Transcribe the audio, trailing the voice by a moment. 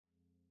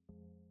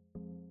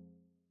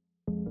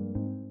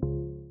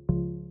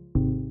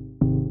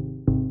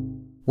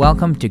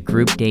Welcome to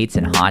Group Dates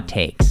and Hot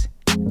Takes.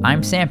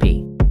 I'm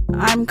Sampy.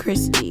 I'm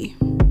Christy.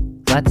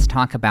 Let's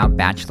talk about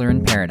Bachelor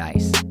in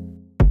Paradise.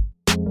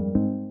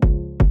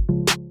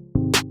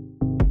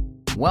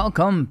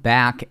 Welcome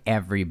back,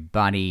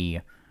 everybody.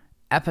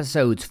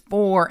 Episodes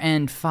 4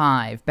 and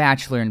 5,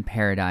 Bachelor in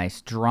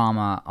Paradise,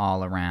 drama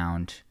all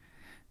around.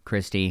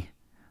 Christy,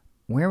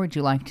 where would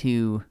you like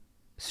to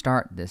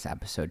start this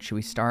episode? Should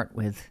we start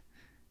with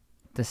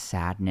the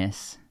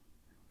sadness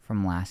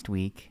from last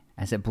week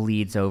as it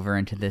bleeds over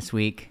into this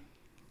week?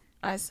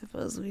 I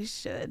suppose we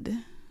should.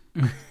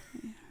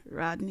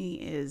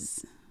 Rodney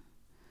is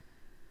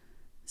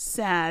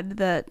sad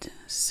that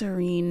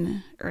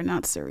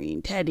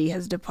Teddy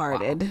has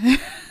departed. Wow.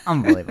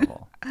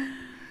 Unbelievable.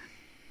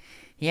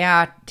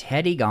 Yeah,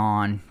 Teddy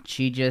gone.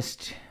 She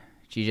just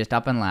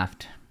up and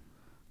left.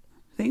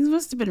 Things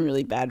must have been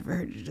really bad for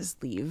her to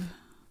just leave.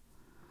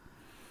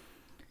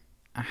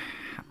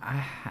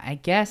 I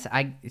guess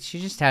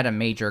she just had a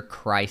major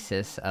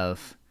crisis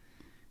of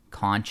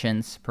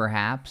conscience,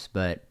 perhaps,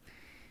 but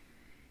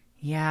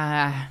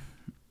yeah.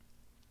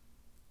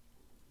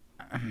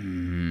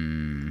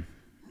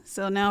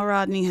 So now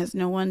Rodney has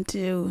no one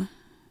to...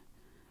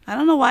 I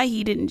don't know why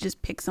he didn't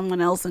just pick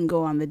someone else and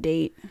go on the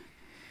date.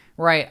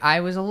 Right,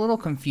 I was a little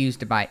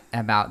confused about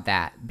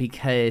that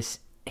because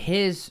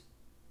his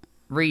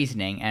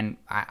reasoning, and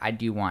I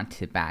do want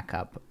to back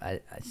up a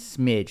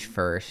smidge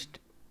first,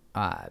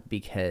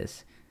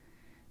 because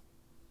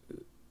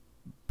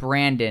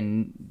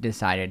Brandon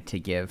decided to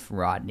give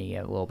Rodney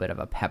a little bit of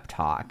a pep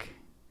talk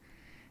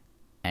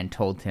and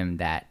told him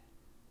that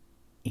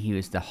he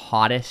was the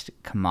hottest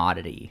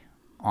commodity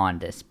on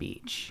this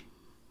beach.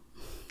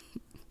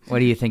 What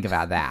do you think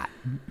about that?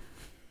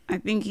 I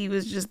think he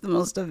was just the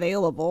most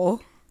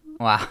available.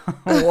 Wow.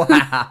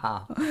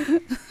 Wow.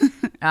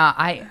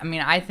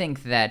 I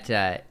think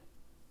that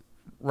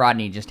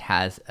Rodney just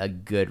has a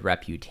good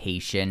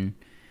reputation.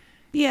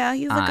 Yeah,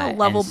 he's like a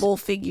lovable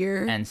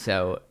figure. And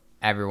so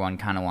everyone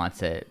kind of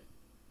wants a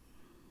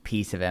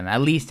piece of him,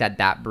 at least at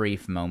that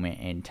brief moment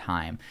in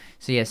time.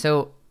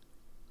 So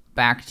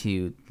back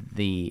to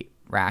the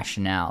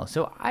rationale.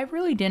 So I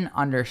really didn't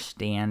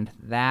understand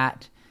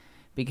that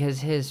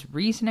because his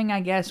reasoning, I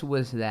guess,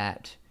 was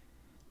that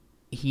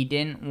he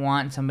didn't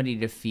want somebody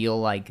to feel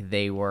like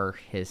they were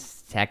his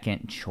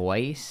second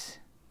choice.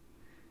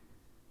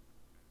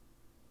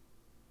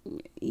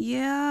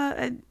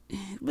 Yeah,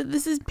 but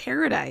this is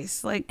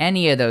paradise. Like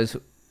any of those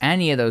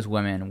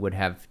women would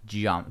have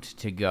jumped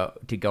to go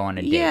on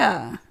a date.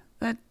 Yeah,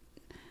 it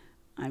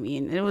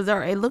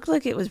looked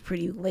like it was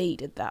pretty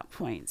late at that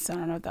point, so I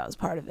don't know if that was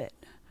part of it.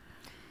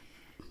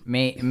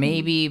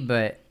 Maybe,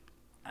 but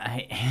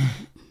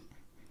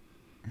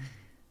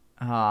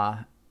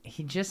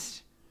he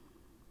just.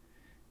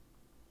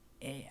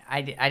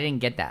 I didn't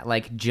get that.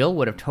 Like, Jill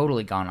would have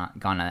totally gone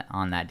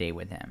on that date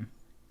with him.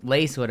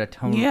 Lace would have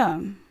totally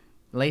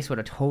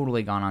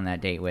gone on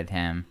that date with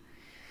him.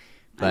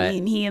 But,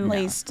 he and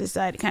Lace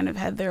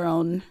had their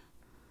own,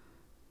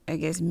 I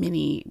guess,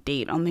 mini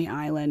date on the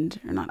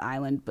island. Or not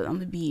island, but on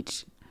the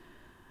beach.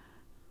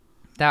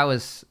 That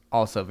was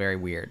also very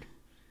weird.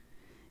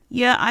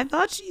 Yeah, I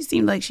thought she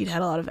seemed like she'd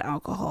had a lot of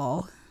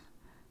alcohol.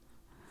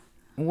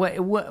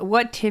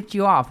 What tipped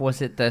you off?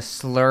 Was it the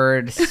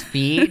slurred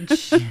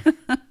speech?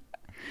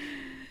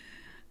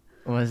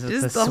 Was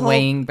it the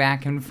swaying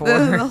back and forth?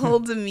 The whole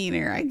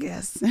demeanor, I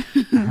guess.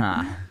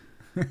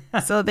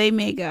 So they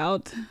make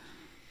out.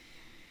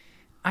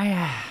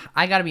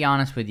 I gotta be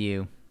honest with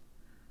you.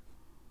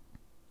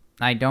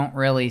 I don't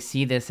really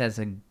see this as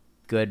a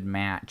good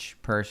match,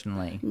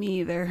 personally.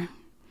 Me either.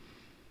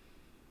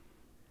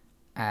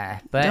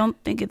 But don't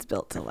think it's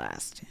built to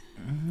last.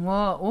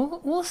 Well,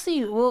 we'll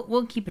see.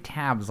 We'll keep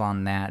tabs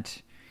on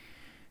that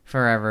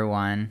for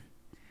everyone.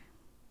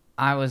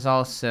 I was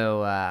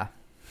also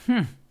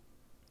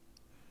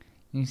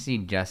you see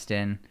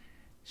Justin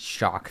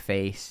shock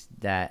face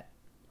that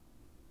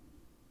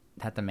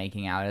the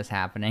making out is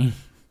happening.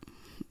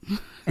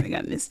 I think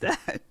I missed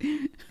that.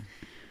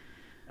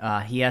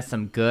 He has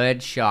some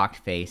good shocked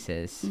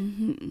faces.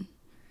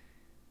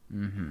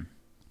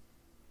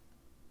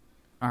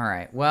 All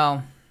right,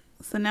 well.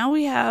 So now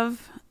we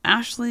have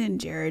Ashley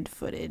and Jared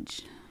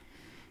footage.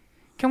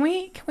 Can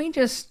we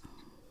just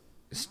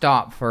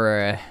stop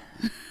for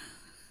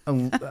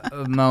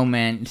a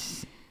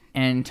moment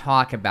and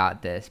talk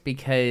about this?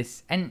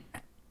 Because, and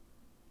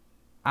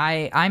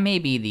I may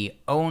be the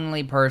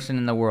only person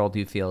in the world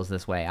who feels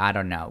this way. I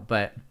don't know,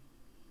 but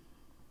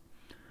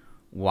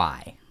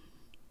why?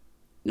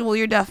 Well,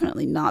 you're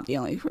definitely not the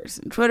only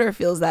person. Twitter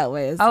feels that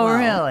way as well. Oh,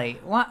 really?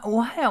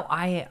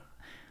 Why?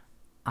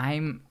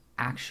 I'm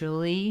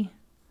actually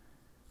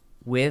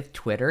with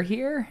Twitter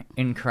here.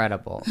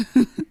 Incredible.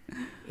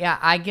 Yeah,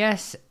 I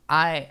guess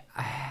the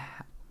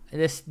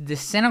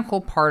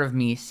cynical part of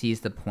me sees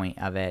the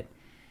point of it,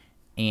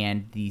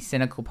 and the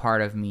cynical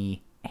part of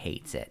me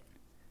hates it.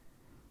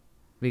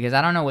 Because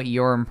I don't know what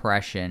your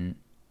impression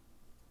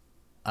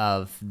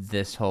of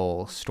this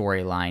whole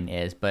storyline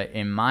is, but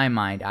in my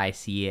mind, I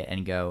see it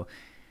and go,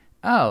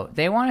 oh,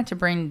 they wanted to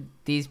bring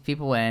these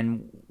people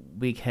in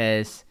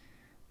because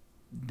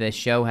the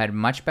show had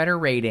much better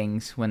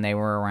ratings when they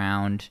were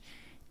around,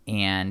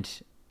 and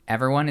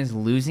everyone is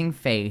losing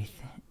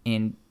faith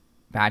in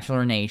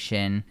Bachelor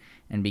Nation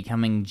and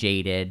becoming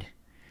jaded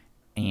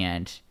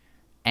and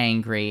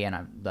angry. And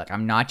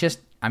I'm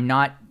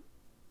not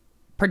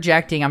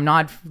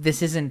projecting.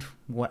 This isn't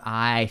what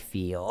I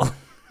feel.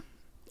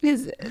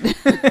 Is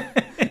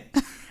it?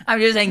 I'm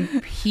just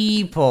saying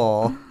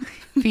people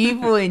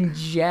in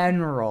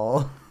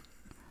general.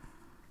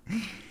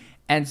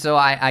 And so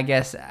I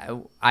guess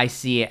I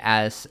see it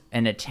as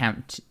an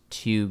attempt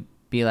to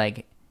be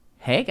like,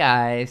 hey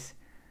guys,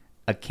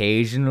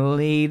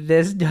 occasionally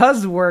this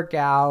does work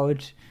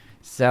out,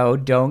 so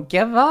don't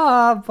give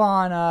up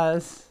on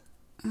us.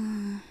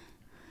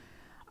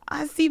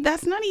 I see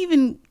that's not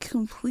even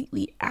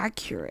completely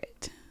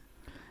accurate,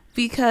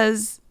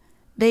 because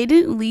they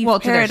didn't leave Well,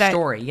 Paradise. to their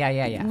story.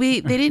 Yeah.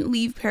 They didn't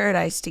leave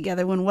Paradise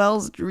together. When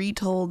Wells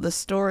retold the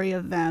story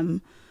of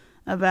them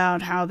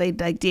about how they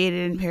like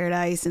dated in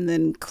Paradise, and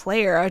then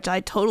Claire, which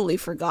I totally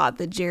forgot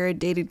that Jared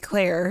dated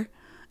Claire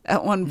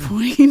at one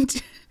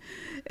point.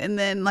 And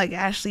then like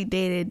Ashley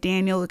dated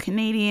Daniel the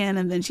Canadian,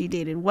 and then she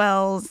dated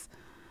Wells.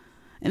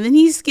 And then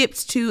he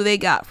skips to they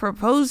got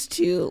proposed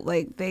to,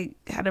 like they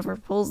had a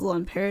proposal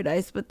in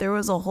Paradise, but there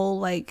was a whole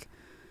like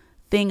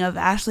thing of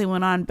Ashley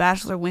went on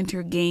Bachelor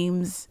Winter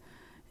Games,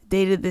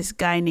 dated this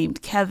guy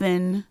named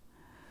Kevin.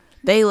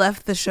 They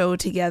left the show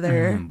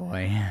together. Oh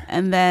boy.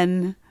 And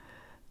then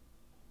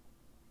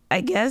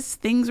I guess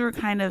things were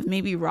kind of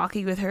maybe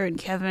rocky with her and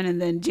Kevin,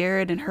 and then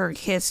Jared and her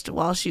kissed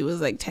while she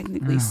was like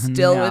technically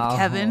still with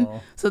Kevin.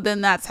 So then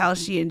that's how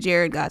she and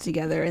Jared got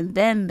together, and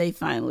then they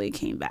finally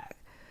came back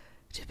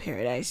to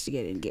Paradise to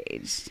get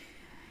engaged.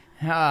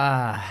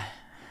 I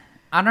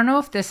don't know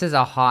if this is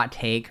a hot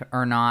take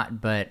or not,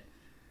 but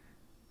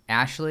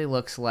Ashley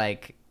looks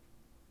like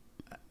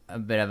a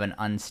bit of an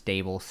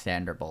unstable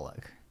Sandra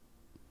Bullock.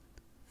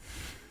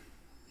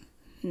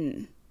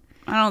 I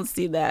don't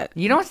see that.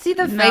 You don't see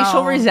the No.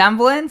 facial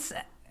resemblance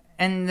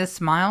and the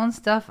smile and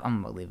stuff?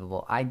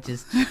 Unbelievable. I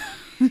just...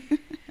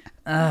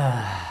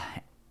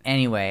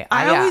 anyway.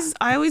 I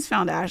always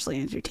found Ashley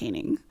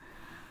entertaining.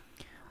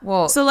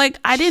 Well, So like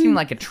I she didn't seemed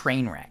like a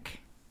train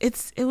wreck.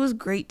 it was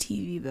great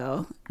TV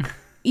though.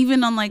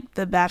 Even on like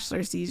the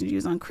Bachelor season, she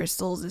was on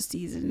Crystals this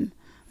season.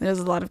 There was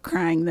a lot of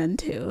crying then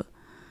too.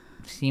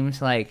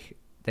 Seems like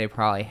they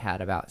probably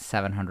had about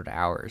 700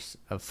 hours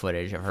of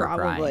footage of her crying.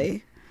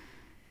 Probably.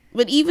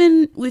 But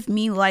even with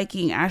me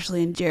liking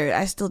Ashley and Jared,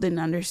 I still didn't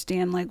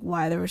understand like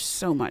why there was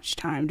so much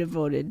time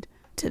devoted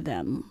to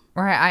them.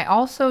 Right.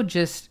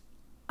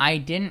 I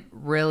didn't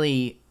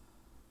really,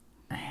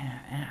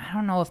 I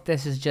don't know if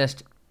this is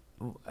just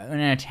an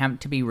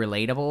attempt to be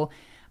relatable.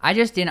 I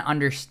just didn't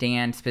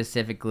understand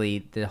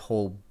specifically the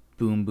whole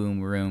Boom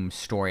Boom Room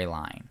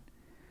storyline.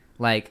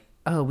 Like,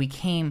 oh, we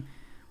came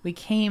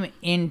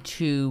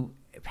into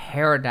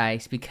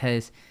Paradise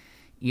because,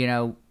 you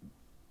know,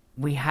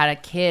 we had a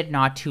kid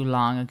not too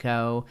long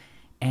ago,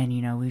 and,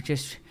 you know,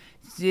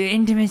 the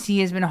intimacy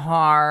has been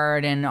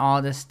hard and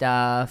all this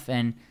stuff,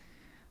 and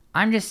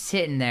I'm just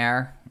sitting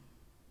there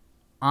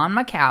on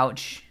my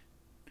couch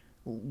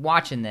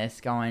watching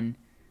this going,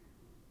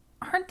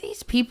 aren't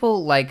these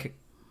people, like,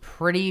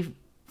 pretty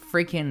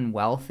freaking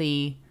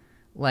wealthy?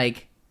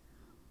 Like,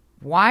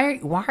 why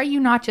are you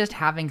not just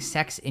having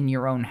sex in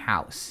your own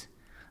house?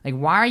 Like,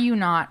 why are you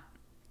not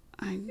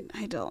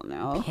I don't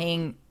know.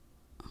 paying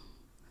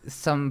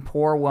some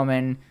poor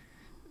woman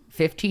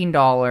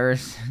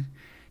 $15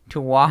 to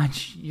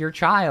watch your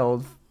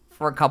child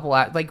for a couple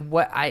hours? Like,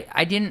 what?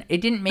 It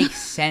didn't make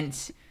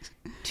sense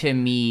to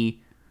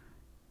me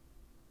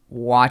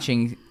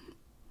watching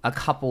a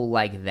couple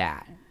like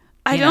that.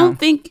 I don't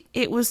think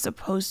it was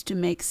supposed to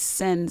make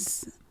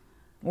sense.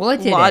 Well,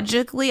 it did.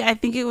 Logically, I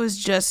think it was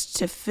just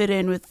to fit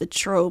in with the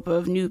trope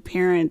of new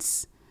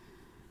parents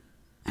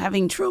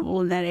having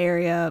trouble in that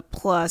area,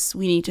 plus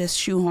we need to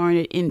shoehorn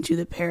it into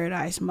the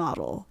Paradise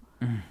model.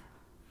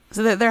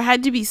 So that there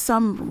had to be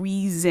some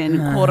reason,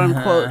 quote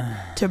unquote,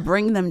 to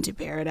bring them to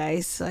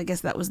Paradise. So I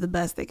guess that was the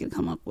best they could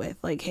come up with.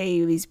 Like,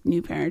 hey, these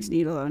new parents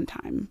need alone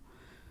time.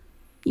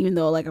 Even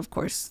though, like, of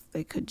course,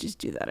 they could just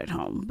do that at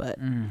home. But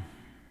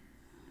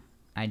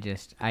I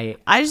just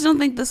don't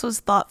think this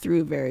was thought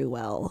through very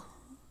well.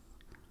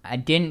 I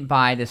didn't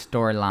buy the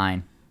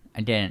storyline.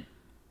 I didn't.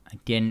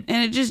 And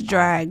it just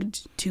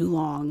dragged too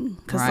long.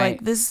 Because,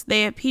 Right. like,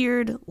 they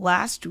appeared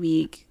last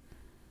week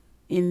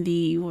in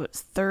the,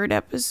 third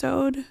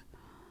episode?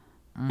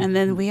 And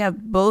then we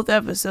have both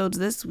episodes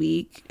this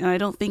week. And I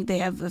don't think they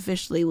have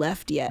officially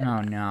left yet.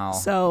 Oh, no.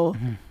 So,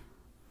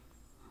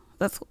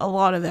 that's a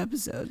lot of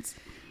episodes.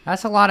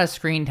 That's a lot of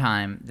screen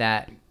time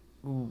that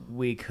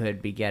we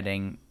could be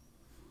getting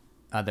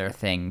other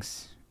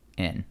things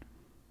in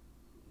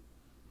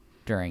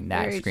during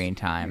that screen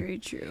time. Very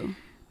true.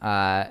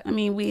 I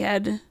mean, we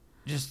had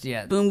just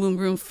Boom Boom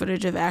Room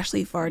footage of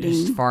Ashley farting.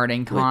 just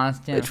farting,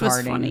 constant which was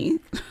farting. funny.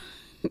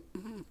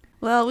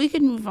 Well, we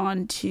could move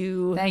on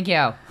to Thank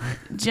you.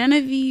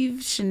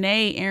 Genevieve,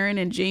 Shanae, Aaron,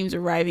 and James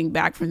arriving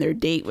back from their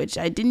date, which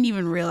I didn't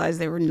even realize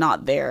they were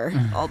not there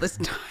all this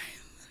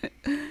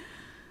time.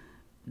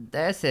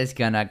 This is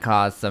gonna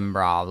cause some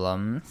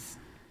problems.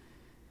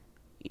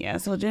 Yeah,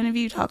 so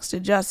Genevieve talks to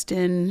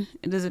Justin.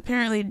 It is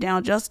apparently now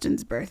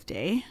Justin's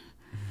birthday.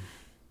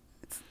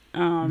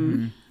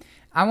 I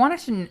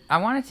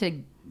wanted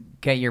to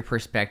get your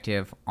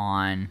perspective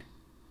on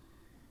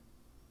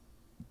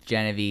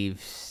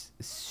Genevieve's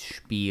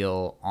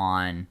spiel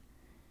on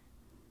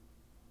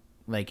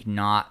like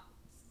not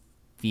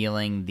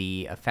feeling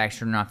the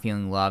affection, not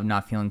feeling love,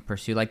 not feeling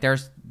pursued. Like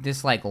there's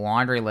this like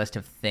laundry list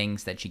of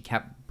things that she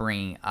kept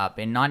bringing up,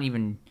 and not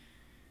even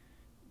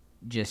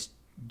just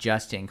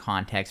Justin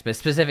context, but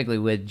specifically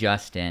with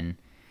Justin.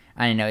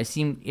 I don't know.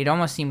 It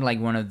almost seemed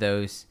like one of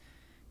those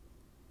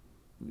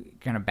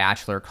kind of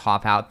bachelor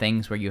cop-out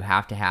things where you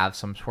have to have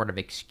some sort of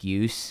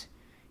excuse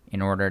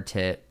in order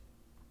to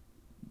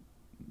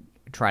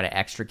try to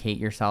extricate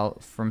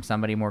yourself from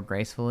somebody more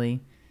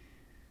gracefully.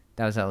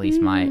 That was at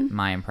least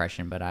my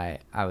impression, but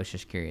I was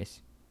just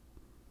curious.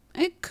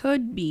 It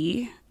could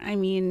be. I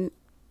mean,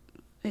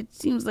 it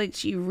seems like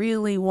she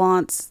really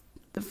wants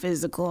the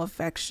physical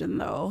affection,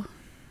 though.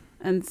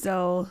 And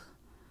so,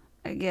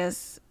 I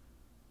guess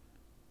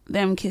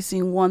them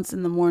kissing once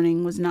in the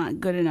morning was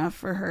not good enough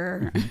for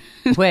her.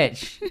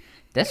 Which,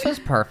 this was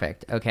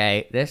perfect,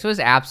 okay? This was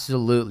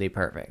absolutely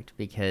perfect,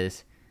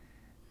 because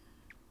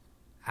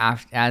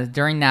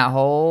during that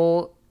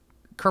whole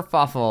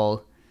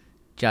kerfuffle,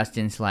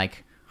 Justin's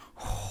like,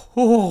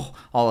 oh,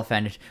 all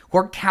offended.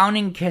 We're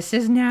counting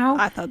kisses now?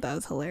 I thought that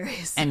was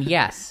hilarious. And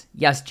yes,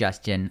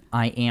 Justin,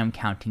 I am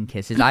counting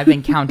kisses. I've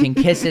been counting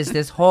kisses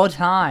this whole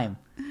time.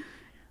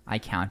 I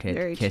counted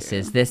Very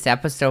kisses true. this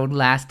episode,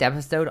 last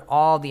episode,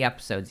 all the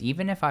episodes.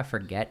 Even if I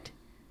forget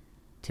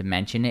to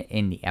mention it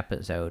in the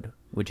episode,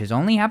 which has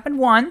only happened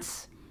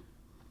once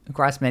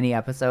across many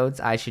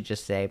episodes, I should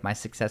just say my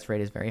success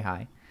rate is very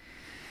high.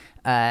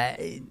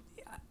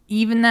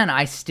 Even then,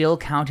 I still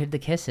counted the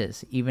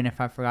kisses, even if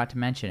I forgot to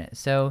mention it.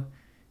 So,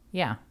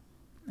 yeah,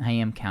 I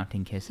am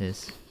counting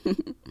kisses.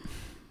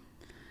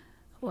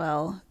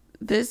 Well,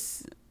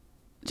 this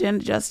Jen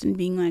and Justin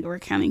being like, we're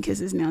counting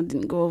kisses now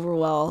didn't go over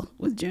well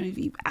with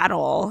Genevieve at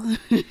all.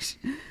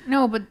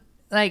 No, but,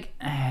 like,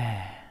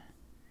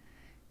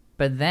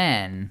 but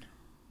then,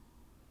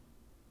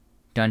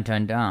 dun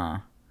dun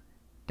dun,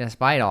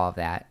 despite all of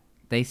that,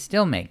 they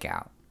still make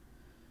out.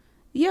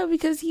 Yeah,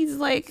 because he's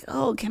like,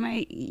 oh,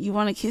 you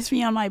want to kiss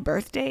me on my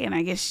birthday? And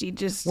I guess she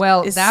just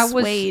is That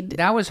swayed.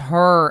 was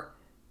her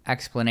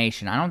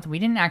explanation. We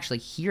didn't actually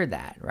hear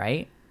that,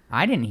 right?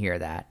 I didn't hear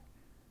that.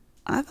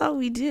 I thought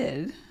we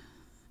did.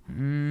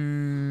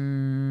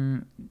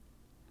 That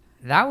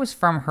was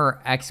from her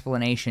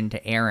explanation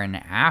to Aaron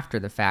after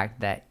the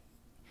fact, that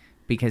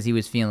because he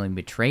was feeling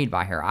betrayed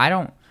by her. I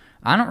don't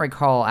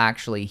recall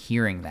actually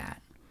hearing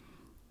that.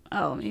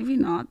 Oh, maybe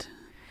not.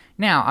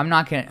 Now, I'm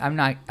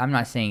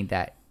not saying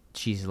that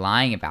she's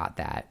lying about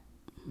that,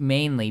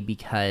 mainly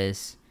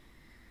because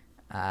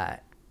and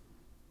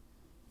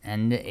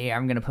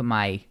I'm going to put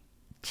my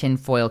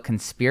tinfoil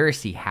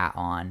conspiracy hat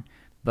on,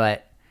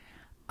 but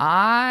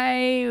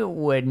I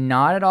would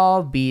not at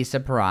all be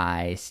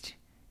surprised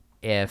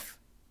if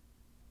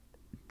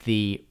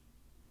the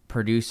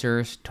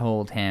producers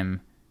told him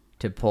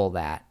to pull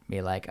that.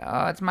 Be like,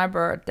 oh, it's my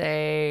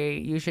birthday,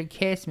 you should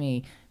kiss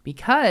me.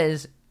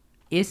 Because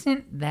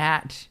isn't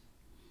that...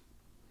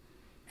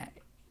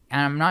 And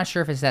I'm not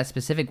sure if it's that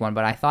specific one,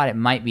 but I thought it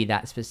might be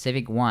that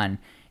specific one.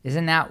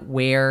 Isn't that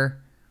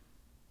where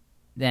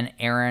then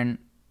Aaron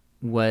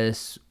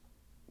was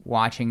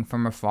watching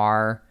from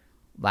afar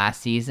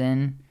last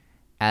season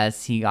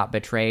as he got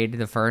betrayed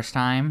the first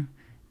time?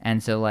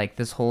 And so, like,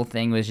 this whole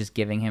thing was just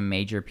giving him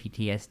major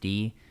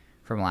PTSD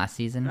from last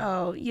season?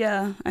 Oh,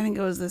 yeah. I think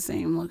it was the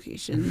same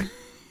location.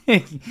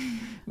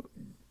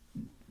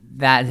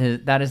 That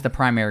is the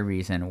primary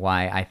reason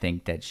why I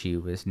think that she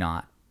was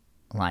not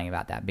lying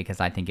about that, because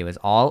I think it was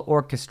all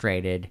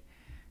orchestrated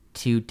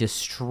to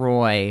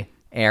destroy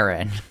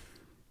Aaron.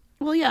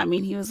 Well, yeah, I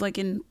mean, he was like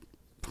in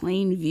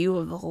plain view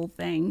of the whole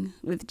thing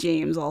with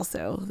James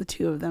also. The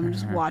two of them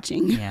just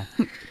watching. Yeah.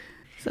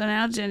 So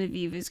now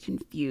Genevieve is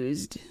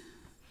confused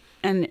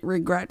and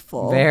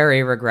regretful.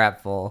 Very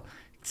regretful.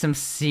 Some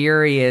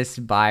serious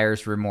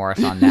buyer's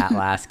remorse on that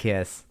last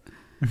kiss.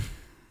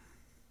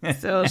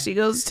 So she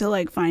goes to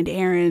like find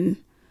Aaron,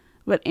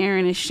 but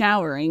Aaron is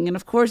showering, and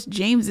of course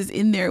James is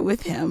in there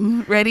with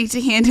him, ready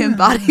to hand him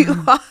body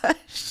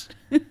wash.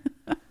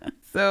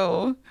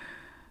 So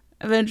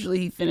eventually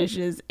he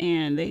finishes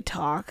and they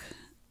talk.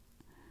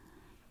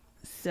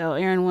 So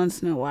Aaron wants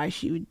to know why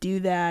she would do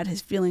that.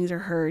 His feelings are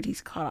hurt.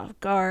 He's caught off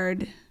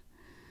guard.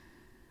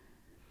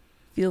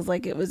 Feels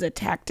like it was a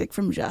tactic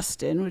from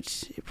Justin,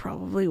 which it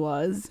probably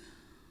was.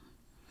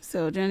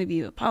 So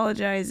Genevieve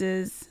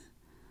apologizes,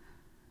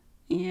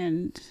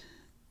 and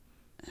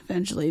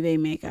eventually they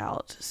make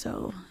out.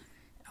 So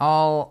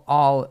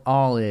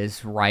all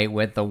is right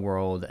with the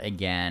world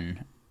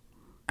again.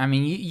 I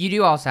mean, you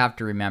do also have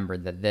to remember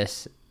that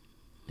this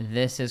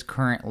is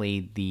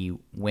currently the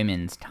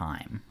women's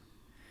time.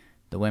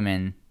 The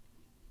women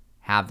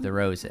have the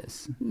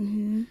roses.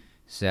 Mm-hmm.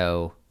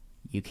 So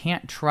you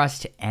can't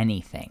trust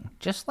anything.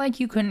 Just like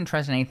you couldn't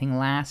trust anything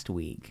last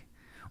week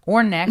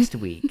or next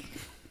week.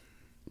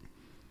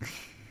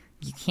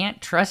 You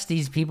can't trust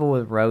these people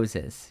with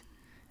roses.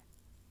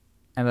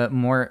 But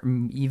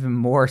even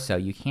more so,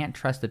 you can't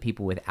trust the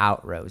people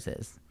without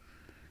roses.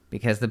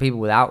 Because the people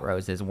without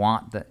roses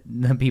want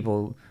the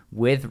people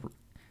with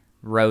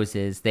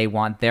roses, they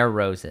want their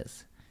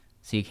roses.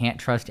 So you can't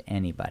trust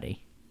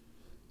anybody.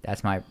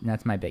 That's my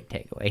big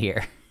takeaway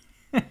here.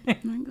 I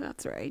think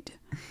that's right.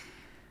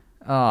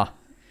 Oh.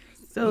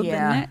 So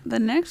yeah. the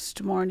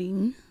next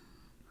morning,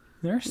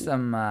 There's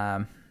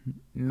some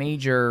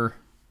major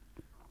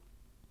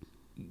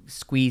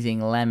squeezing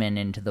lemon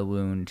into the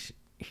wound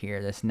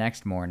here this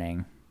next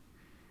morning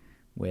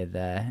with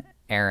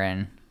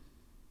Aaron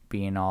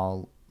being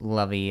all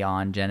lovey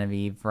on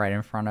Genevieve right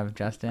in front of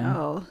Justin.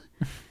 oh,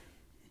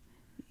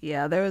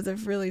 yeah, there was a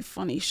really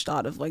funny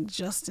shot of like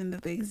Justin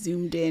that they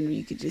zoomed in where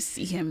you could just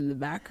see him in the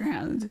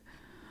background.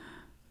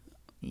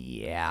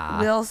 Yeah.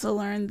 We also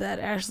learned that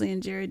Ashley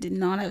and Jared did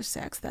not have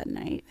sex that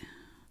night.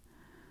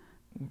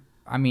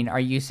 I mean, are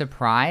you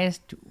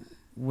surprised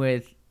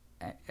with...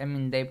 I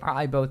mean, they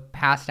probably both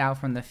passed out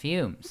from the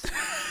fumes.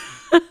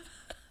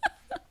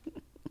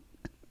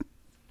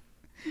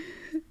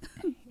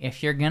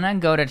 If you're gonna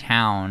go to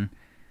town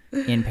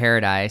in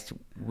Paradise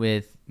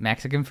with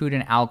Mexican food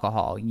and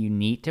alcohol, you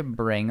need to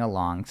bring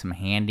along some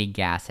handy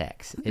gas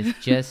X. It's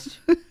just...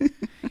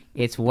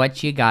 it's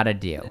what you gotta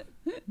do.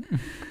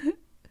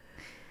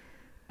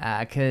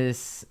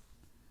 Because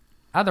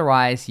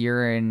otherwise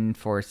you're in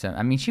for some...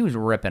 I mean, she was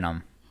ripping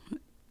them.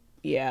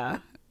 Yeah.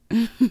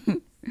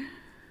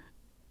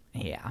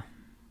 Yeah.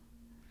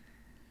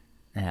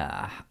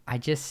 I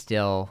just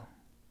still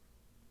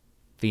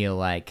feel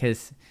like...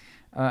 Because,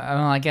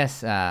 well, I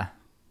guess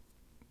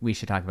we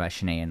should talk about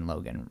Shanae and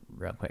Logan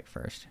real quick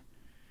first.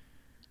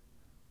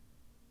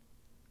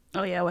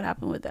 Oh, yeah, what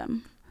happened with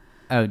them?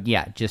 Oh,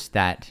 yeah, just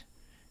that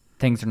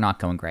things are not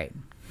going great.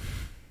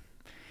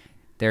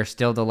 There's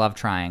still the love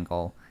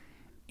triangle,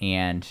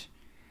 and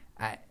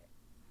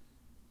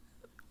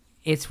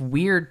it's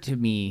weird to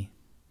me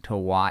to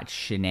watch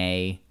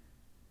Shanae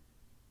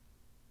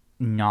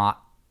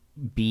not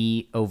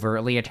be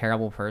overtly a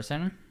terrible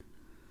person.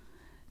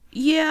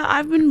 Yeah,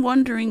 I've been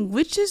wondering,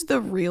 which is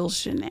the real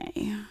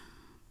Shanae?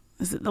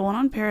 Is it the one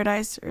on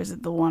Paradise or is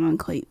it the one on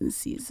Clayton's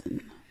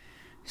season?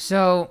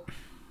 So,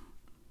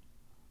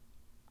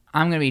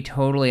 I'm going to be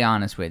totally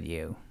honest with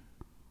you.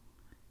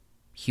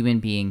 Human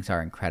beings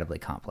are incredibly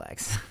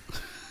complex.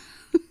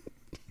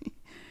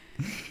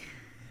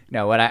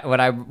 No, what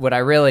I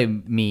really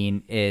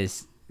mean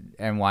is,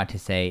 and want to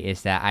say,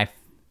 is that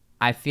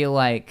I feel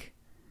like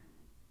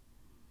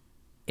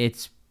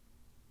it's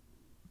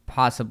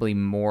possibly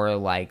more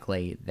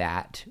likely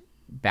that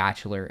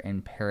Bachelor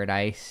in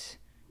Paradise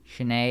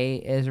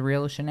Shanae is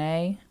real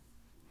Shanae.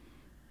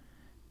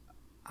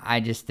 I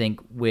just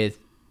think with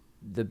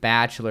the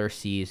Bachelor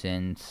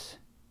seasons,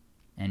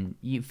 and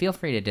you feel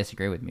free to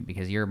disagree with me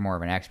because you're more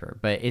of an expert,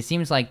 but it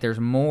seems like there's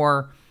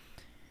more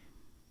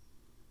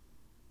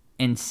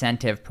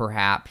incentive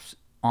perhaps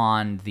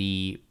on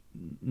the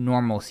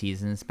normal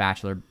seasons,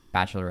 Bachelor,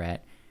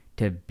 Bachelorette,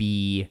 to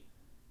be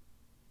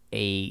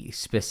a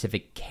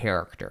specific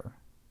character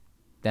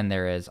than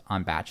there is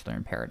on Bachelor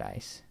in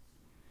Paradise.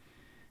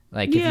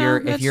 Like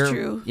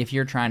if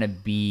you're trying to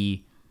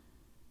be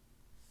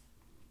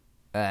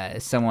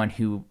someone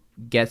who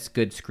gets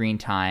good screen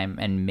time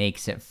and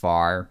makes it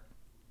far,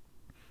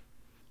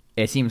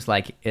 it seems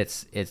like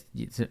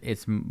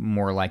it's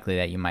more likely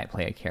that you might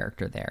play a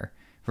character there.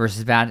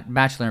 Versus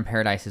Bachelor in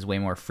Paradise is way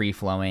more free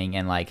flowing,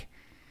 and like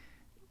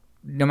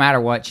no matter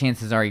what,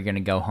 chances are you're going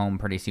to go home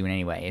pretty soon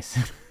anyways.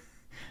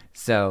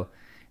 So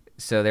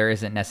there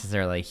isn't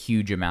necessarily a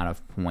huge amount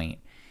of point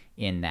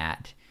in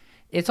that.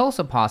 It's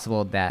also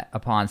possible that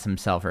upon some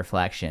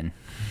self-reflection,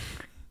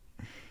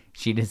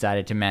 she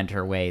decided to mend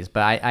her ways.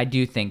 But I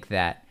do think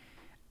that,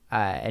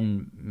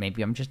 and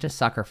maybe I'm just a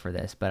sucker for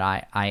this, but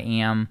I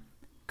am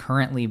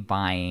currently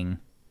buying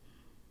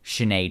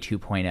Shanae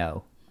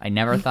 2.0. I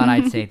never thought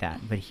I'd say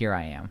that, but here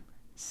I am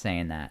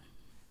saying that.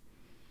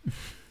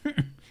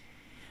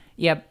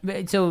 Yeah,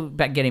 so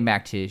getting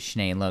back to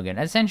Shanae and Logan,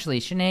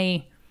 essentially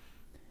Shanae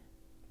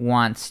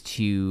wants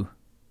to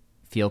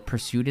feel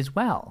pursued as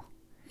well.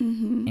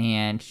 Mm-hmm.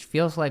 And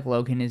feels like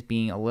Logan is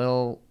being a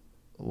little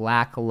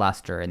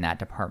lackluster in that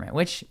department,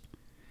 which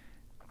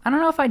I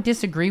don't know if I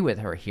disagree with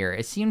her here.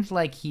 It seems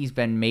like he's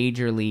been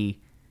majorly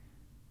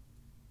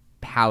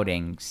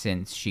pouting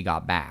since she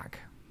got back.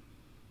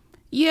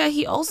 Yeah,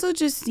 he also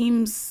just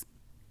seems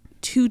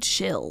too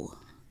chill.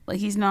 Like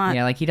he's not...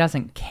 Yeah, like he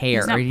doesn't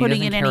care. He's not or he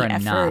putting doesn't in care any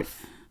enough.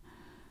 effort.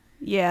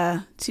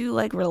 Yeah, too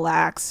like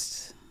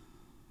relaxed.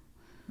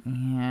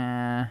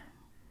 Yeah.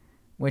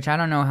 Which I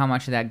don't know how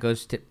much of that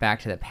goes back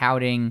to the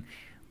pouting,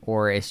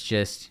 or it's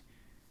just,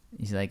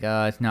 he's like,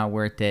 oh, it's not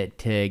worth it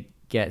to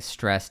get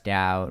stressed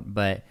out,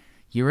 but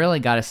you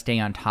really got to stay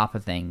on top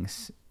of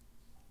things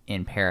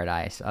in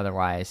paradise.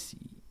 Otherwise,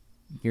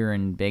 you're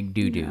in big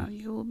doo-doo. Yeah,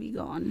 you will be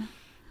gone.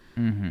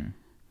 Mm-hmm.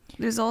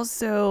 There's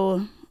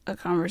also a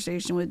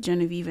conversation with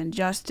Genevieve and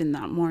Justin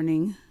that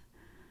morning,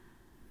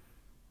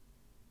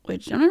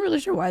 which I'm not really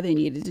sure why they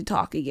needed to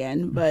talk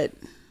again, but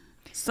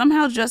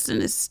somehow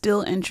Justin is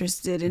still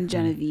interested in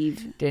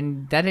Genevieve.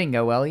 That didn't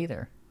go well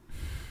either.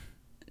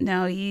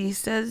 Now, he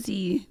says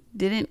he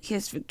didn't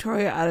kiss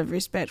Victoria out of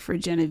respect for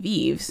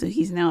Genevieve, so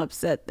he's now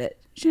upset that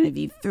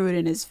Genevieve threw it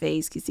in his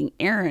face, kissing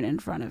Aaron in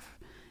front of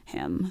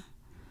him.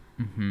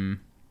 Mm-hmm.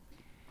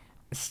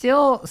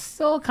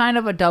 Still kind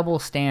of a double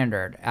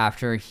standard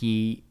after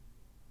he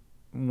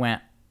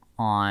went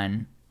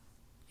on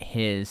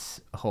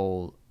his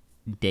whole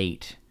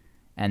date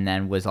and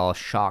then was all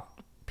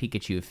shocked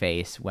Pikachu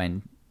face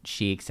when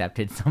she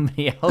accepted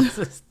somebody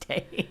else's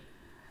date.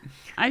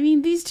 I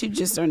mean, these two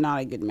just are not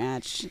a good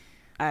match.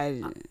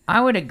 I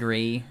would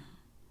agree.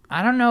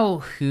 I don't know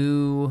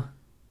who,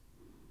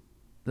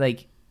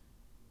 like,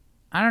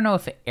 I don't know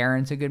if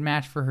Aaron's a good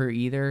match for her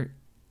either.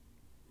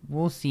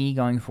 We'll see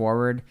going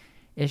forward.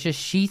 It's just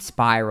she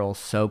spirals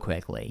so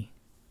quickly.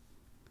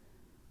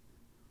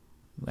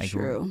 Like,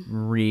 true.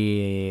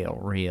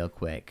 Real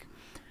quick.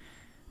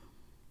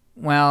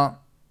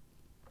 Well,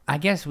 I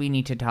guess we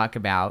need to talk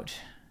about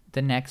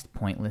the next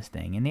pointless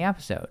thing in the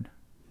episode,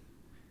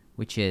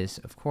 which is,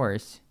 of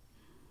course,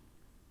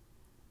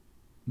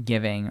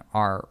 giving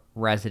our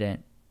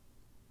resident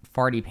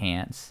farty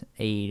pants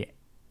a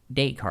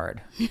date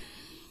card.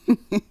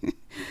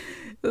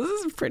 This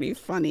is pretty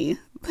funny.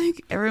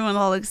 Like, everyone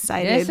all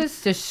excited. This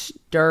is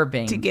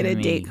disturbing to get a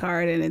me. date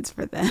card, and it's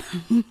for them.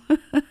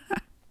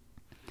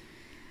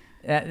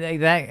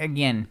 that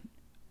again,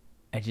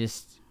 I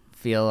just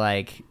feel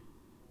like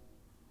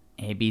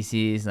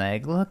ABC's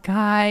like, look,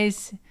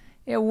 guys,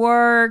 it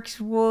works.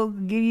 We'll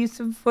give you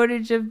some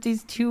footage of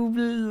these two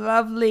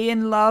lovely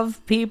in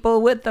love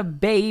people with a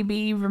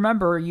baby.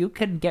 Remember, you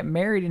can get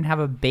married and have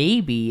a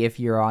baby if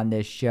you're on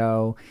this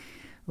show.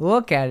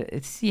 Look at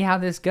it, see how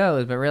this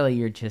goes. But really,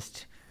 you're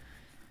just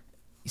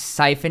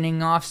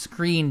siphoning off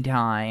screen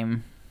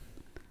time.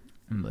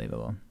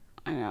 Unbelievable.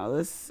 I know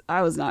this.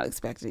 I was not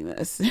expecting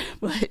this,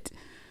 but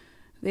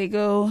they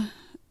go,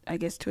 I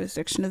guess, to a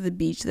section of the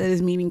beach that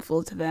is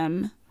meaningful to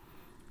them.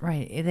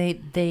 Right. They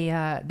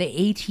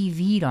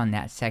ATV'd on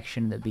that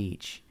section of the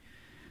beach.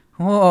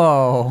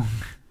 Whoa.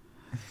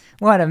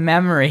 What a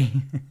memory.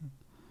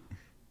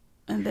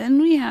 And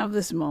then we have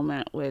this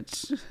moment,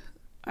 which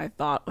I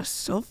thought was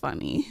so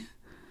funny,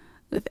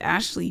 with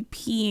Ashley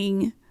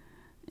peeing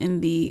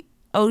in the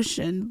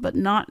ocean, but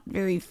not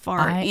very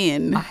far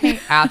in. I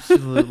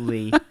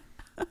absolutely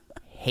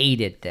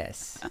hated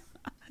this.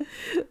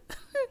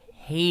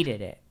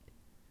 Hated it.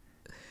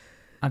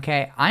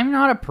 Okay, I'm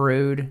not a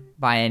prude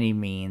by any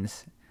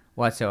means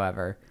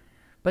whatsoever,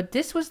 but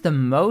this was the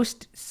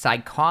most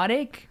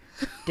psychotic,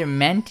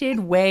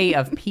 demented way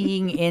of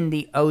peeing in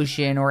the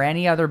ocean or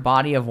any other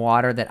body of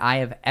water that I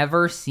have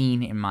ever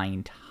seen in my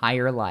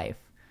entire life.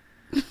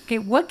 Okay,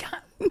 what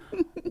kind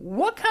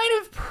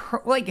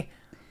of,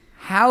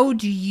 how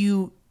do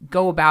you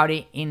go about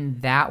it in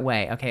that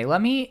way? Okay,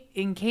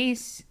 in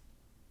case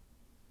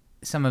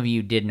some of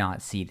you did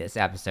not see this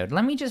episode,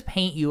 let me just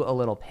paint you a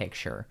little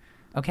picture.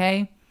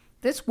 Okay,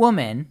 this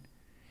woman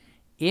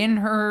in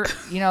her,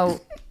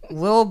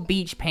 little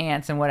beach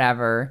pants and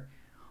whatever,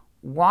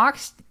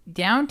 walks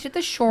down to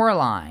the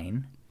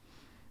shoreline,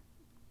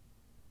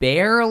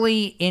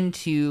 barely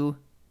into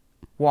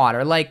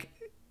water. Like,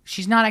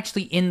 she's not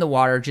actually in the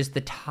water, just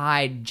the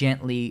tide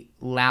gently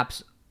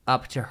laps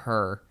up to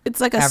her.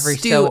 It's like a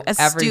stew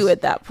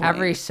at that point.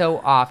 Every so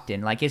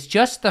often. Like, it's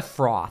just the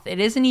froth. It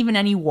isn't even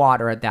any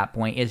water at that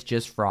point. It's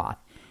just froth.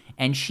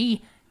 And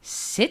she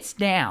sits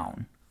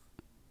down,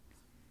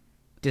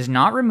 does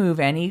not remove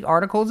any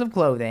articles of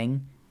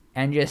clothing,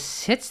 and just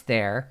sits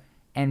there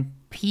and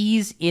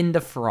pees in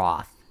the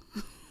froth.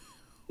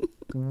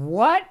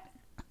 What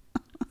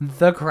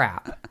the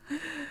crap?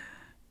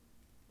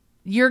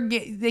 You're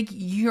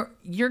getting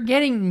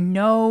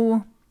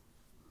none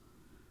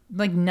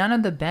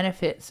of the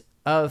benefits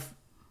of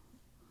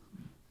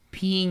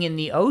peeing in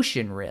the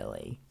ocean,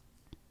 really.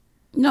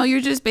 No, you're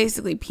just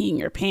basically peeing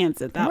your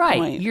pants at that point.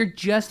 Right, you're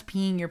just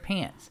peeing your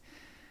pants.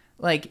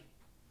 Like,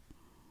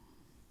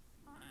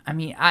 I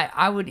mean,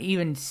 I would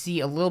even see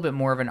a little bit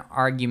more of an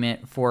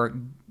argument for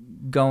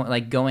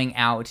going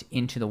out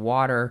into the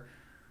water,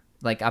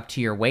 like up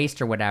to your waist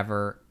or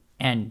whatever,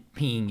 and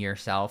peeing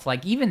yourself.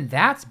 Like, even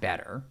that's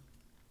better.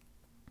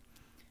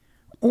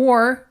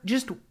 Or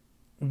just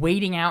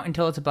wading out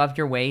until it's above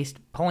your waist,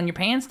 pulling your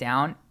pants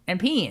down,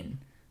 and peeing.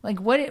 Like,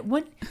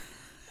 what?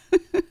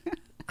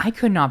 I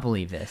could not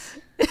believe this.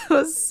 It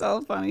was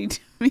so funny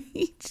to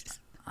me.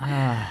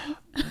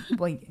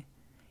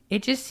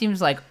 It just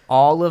seems like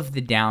all of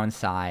the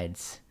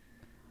downsides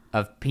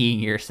of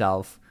peeing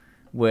yourself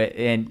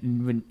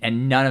and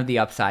none of the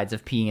upsides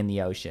of peeing in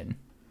the ocean.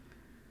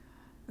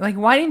 Like,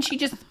 why didn't she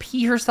just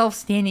pee herself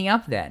standing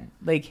up then?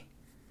 Like,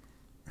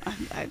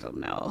 I don't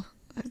know.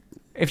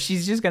 if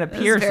she's just gonna It pee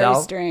was very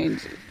herself.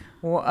 strange.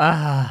 Well,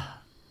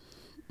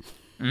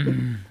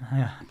 okay,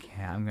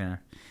 I'm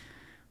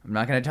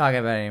not gonna talk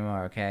about it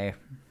anymore. Okay.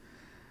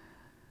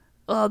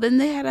 Well, then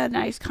they had a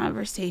nice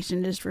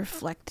conversation just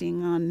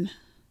reflecting on,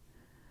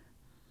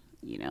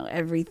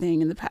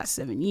 everything in the past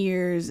 7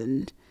 years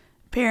and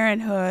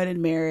parenthood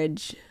and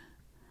marriage.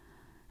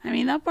 I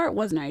mean, that part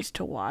was nice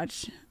to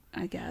watch,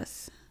 I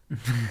guess.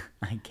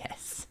 I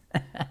guess.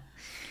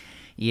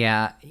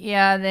 Yeah, they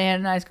had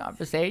a nice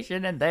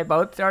conversation, and they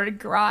both started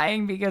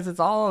crying because it's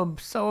all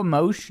so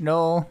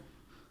emotional.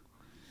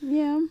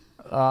 Yeah.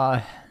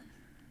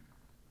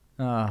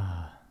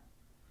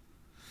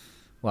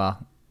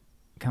 Well,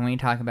 can we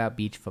talk about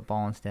beach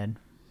football instead?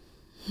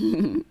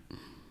 That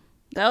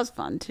was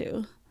fun,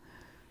 too.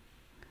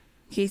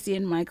 Casey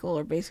and Michael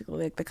are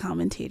basically like the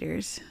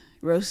commentators,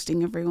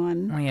 roasting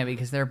everyone. Oh, yeah,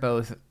 because they're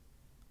both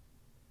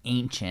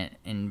ancient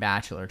in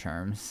Bachelor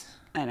terms.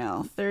 I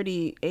know.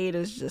 38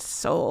 is just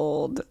so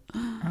old.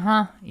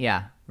 Uh-huh.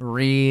 Yeah.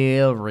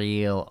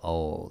 Real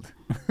old.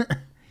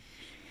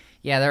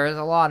 Yeah, there was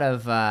a lot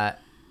of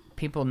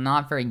people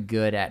not very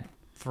good at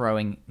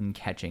throwing and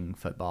catching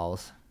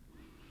footballs.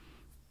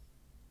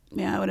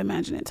 Yeah, I would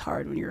imagine it's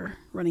hard when you're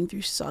running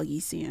through soggy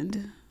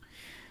sand.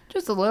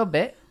 Just a little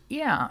bit.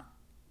 Yeah.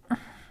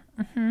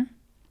 Mm-hmm.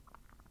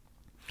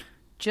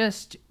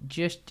 Just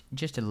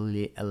a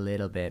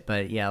little bit,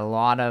 but yeah, a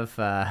lot of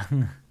a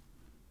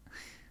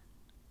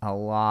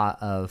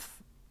lot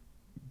of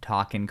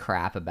talking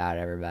crap about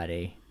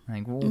everybody.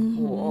 Like, whoa,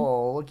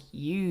 look at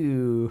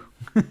you.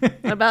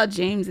 What about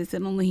James? They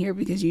said only here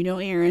because you know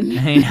Aaron.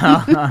 I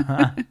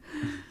know.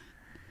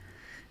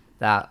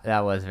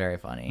 That was very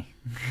funny.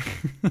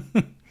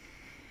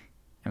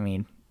 I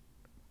mean,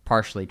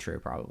 partially true,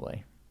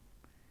 probably.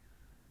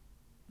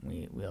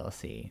 We'll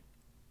see.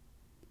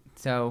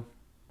 So,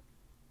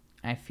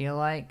 I feel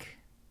like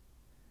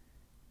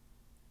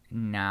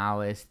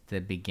now is the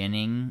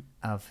beginning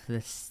of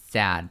the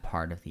sad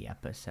part of the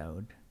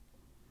episode.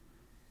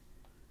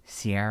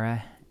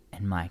 Sierra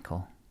and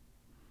Michael.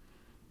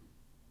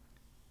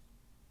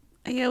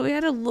 Yeah, we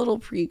had a little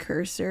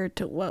precursor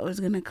to what was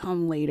going to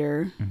come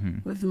later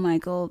with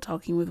Michael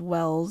talking with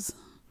Wells.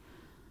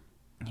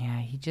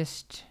 Yeah,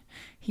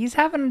 he's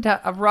having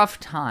a rough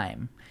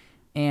time.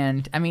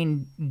 And, I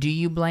mean, do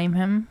you blame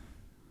him?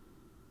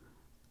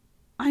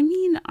 I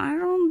mean, I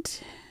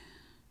don't...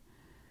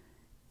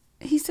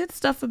 He said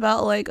stuff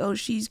about, like, oh,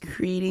 she's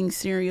creating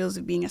scenarios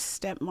of being a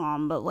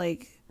stepmom, but,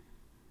 like,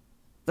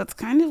 that's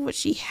kind of what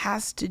she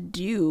has to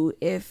do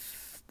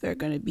if they're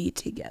going to be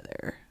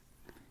together.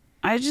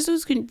 I just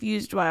was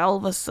confused why all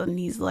of a sudden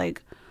he's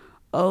like,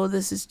 oh,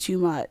 this is too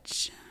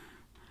much.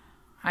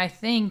 I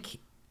think,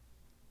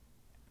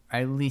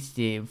 at least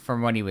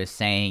from what he was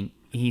saying,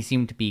 he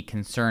seemed to be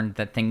concerned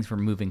that things were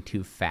moving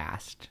too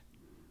fast.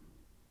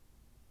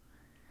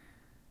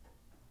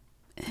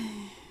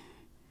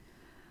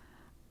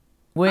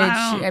 Which,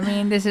 I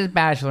mean, this is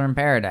Bachelor in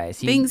Paradise.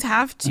 Things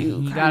have to.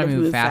 You gotta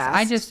move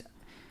fast.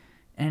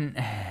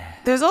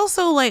 There's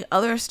also, like,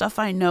 other stuff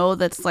I know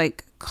that's,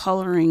 like,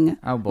 coloring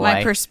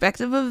my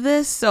perspective of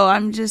this, so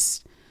I'm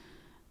just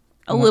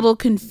a little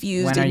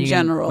confused in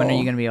general. When are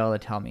you going to be able to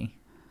tell me?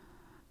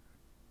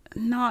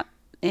 Not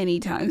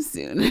anytime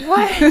soon.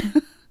 What?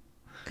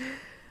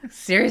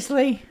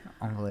 Seriously?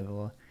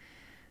 Unbelievable.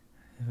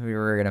 We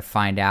were going to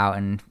find out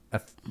in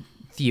a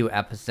few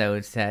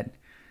episodes that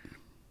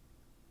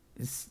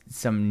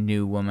some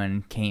new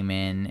woman came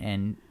in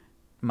and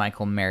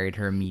Michael married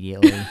her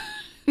immediately.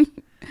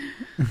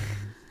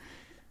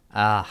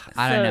 I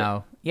don't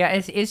know. Yeah,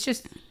 it's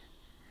just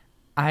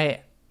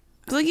it's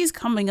like he's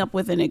coming up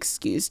with an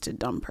excuse to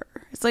dump her.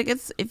 It's like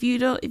if you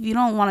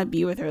don't want to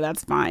be with her,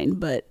 that's fine,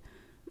 but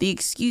the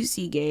excuse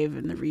he gave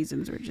and the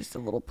reasons were just a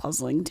little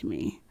puzzling to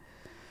me.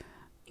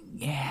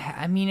 Yeah,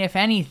 I mean, if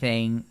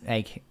anything,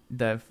 like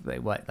the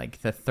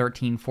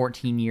 13,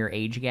 14 year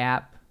age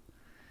gap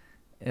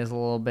is a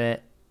little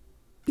bit.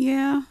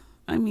 Yeah,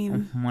 I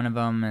mean, one of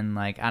them, and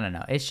like I don't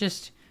know. It's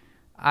just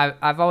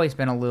I've always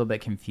been a little bit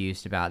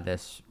confused about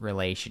this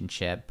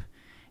relationship,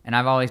 and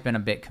I've always been a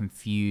bit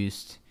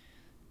confused,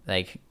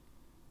 like,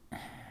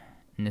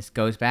 and this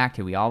goes back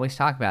to, we always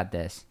talk about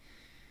this,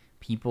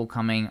 people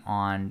coming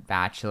on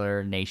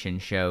Bachelor Nation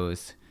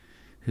shows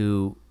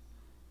who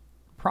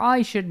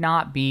probably should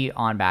not be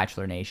on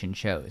Bachelor Nation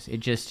shows.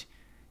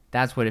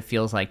 That's what it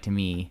feels like to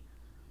me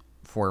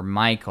for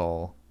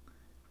Michael,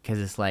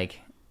 because it's like,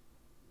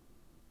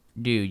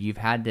 dude, you've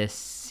had this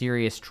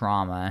serious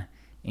trauma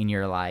in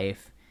your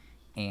life,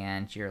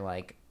 and you're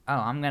like, oh,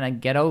 I'm gonna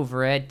get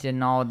over it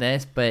and all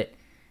this, but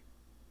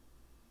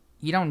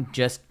you don't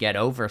just get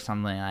over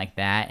something like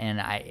that.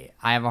 And I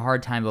have a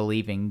hard time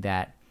believing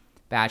that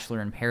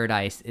Bachelor in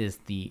Paradise is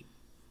the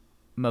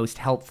most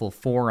helpful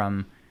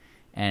forum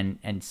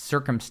and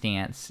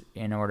circumstance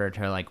in order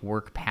to like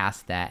work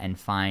past that and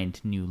find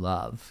new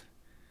love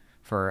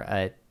for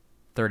a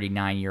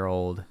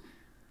 39-year-old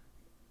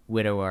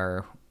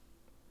widower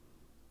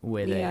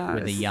with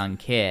a young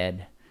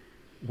kid.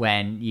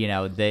 when,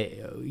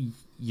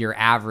 your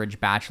average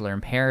Bachelor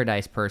in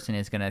Paradise person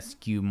is going to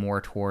skew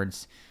more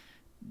towards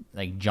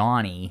like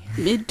Johnny.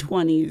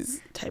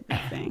 Mid-20s type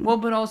of thing. Well,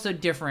 but also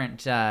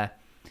different,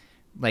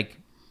 like,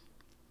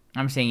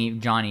 I'm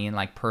saying Johnny in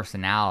like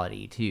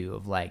personality too,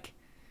 of like,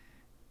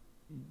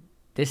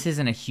 this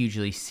isn't a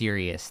hugely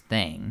serious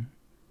thing.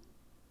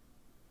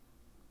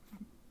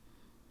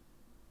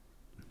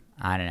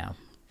 I don't know.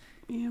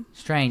 Yeah.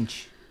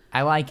 Strange.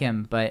 I like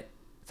him, but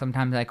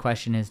sometimes I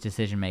question his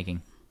decision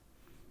making.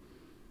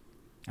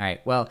 All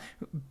right, well,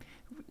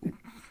 we're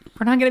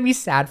not going to be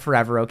sad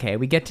forever, okay?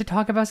 We get to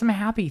talk about some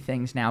happy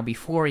things now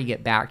before we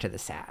get back to the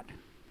sad.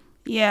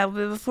 Yeah,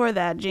 but before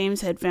that, James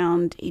had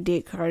found a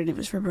date card and it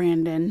was for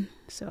Brandon.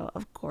 So,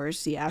 of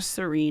course, he asked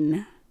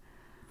Serene.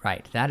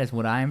 Right, that is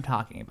what I am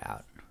talking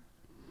about.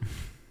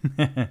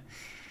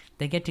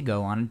 They get to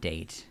go on a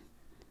date.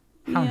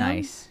 How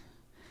nice.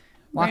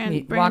 Walk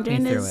me through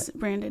it.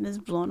 Brandon is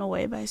blown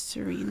away by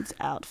Serene's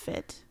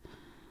outfit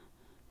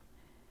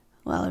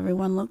while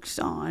everyone looks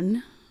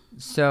on.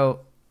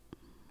 So,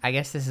 I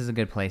guess this is a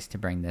good place to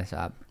bring this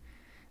up.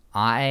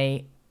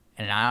 I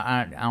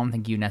don't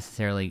think you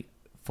necessarily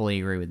fully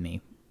agree with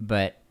me,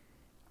 but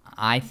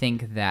I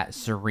think that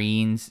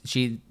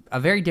she's a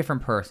very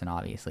different person,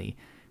 obviously,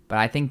 but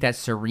I think that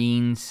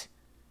Serene's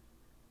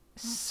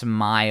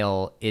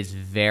smile is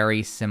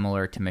very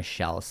similar to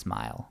Michelle's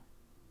smile.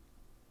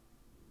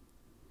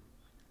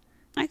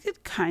 I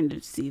could kind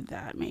of see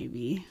that,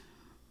 maybe.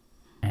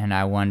 And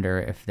I wonder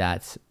if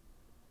that's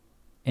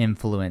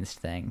influenced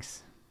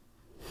things.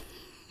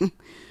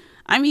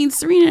 I mean,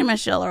 Serena and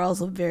Michelle are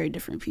also very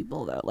different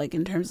people, though, like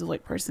in terms of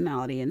like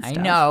personality and stuff.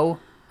 I know.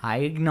 I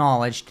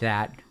acknowledged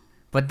that.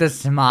 But the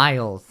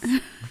smiles.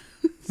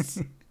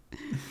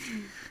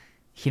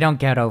 You don't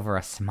get over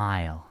a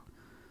smile.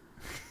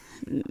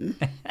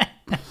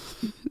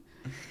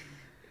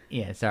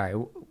 Yeah,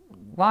 sorry.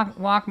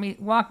 Walk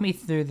me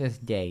through this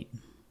date.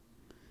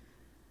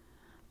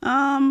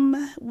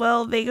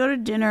 Well, they go to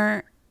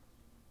dinner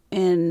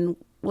in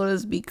what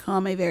has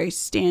become a very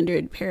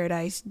standard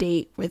Paradise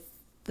date with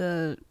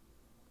the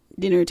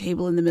dinner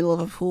table in the middle of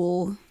a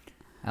pool.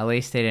 At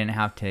least they didn't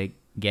have to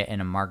get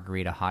in a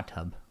margarita hot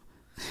tub.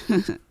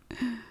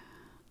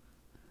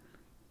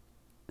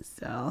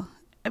 So,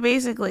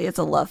 basically, it's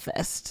a love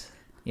fest.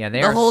 Yeah,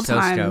 they the are whole so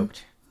time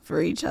stoked.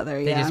 for each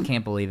other. They just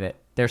can't believe it.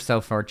 They're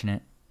so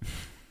fortunate.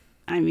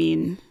 I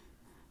mean,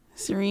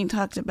 Serene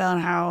talked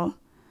about how,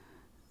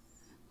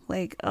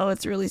 like, oh,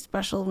 it's really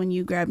special when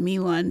you grab me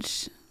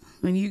lunch,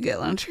 when you get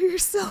lunch for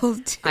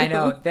yourself, too. I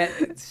know.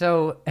 That.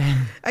 So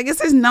I guess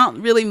there's not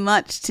really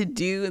much to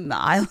do in the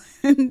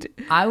island.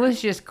 I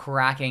was just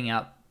cracking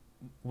up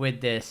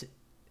with this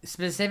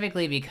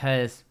specifically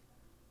because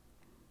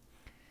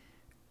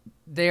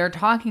they are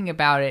talking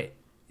about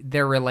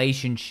their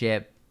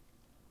relationship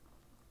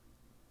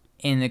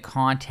in the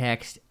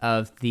context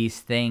of these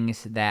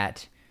things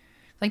that,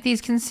 like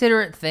these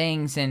considerate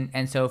things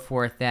and so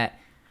forth that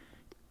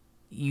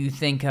you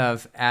think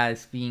of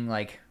as being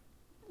like,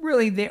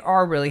 really, they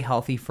are really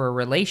healthy for a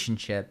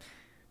relationship,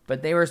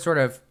 but they were sort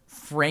of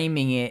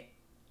framing it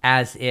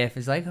as if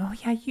it's like, oh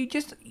yeah, you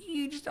just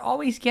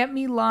always get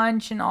me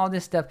lunch and all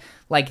this stuff,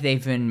 like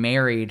they've been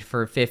married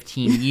for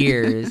 15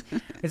 years.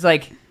 It's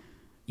like,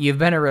 you've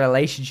been in a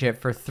relationship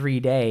for 3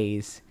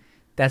 days.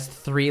 That's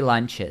 3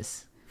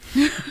 lunches.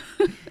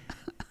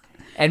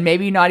 And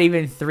maybe not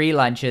even 3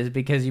 lunches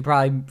because you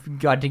probably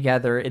got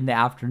together in the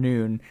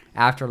afternoon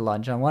after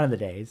lunch on one of the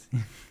days,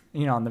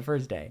 on the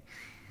first day.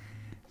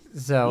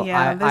 So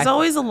yeah, there's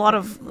always a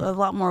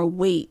lot more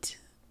weight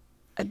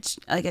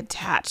like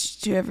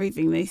attached to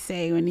everything they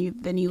say when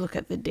you look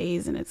at the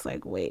days and it's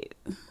like, wait.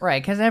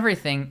 Right, because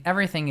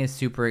everything is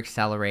super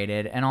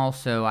accelerated, and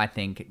also I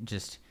think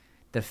just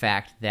the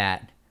fact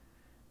that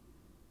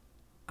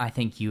I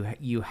think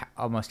you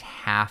almost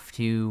have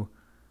to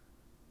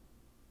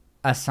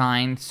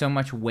assign so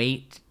much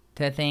weight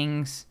to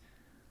things.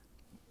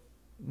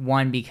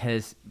 One,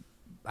 because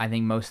I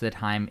think most of the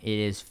time it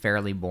is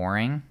fairly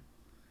boring.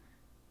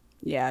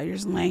 Yeah, you're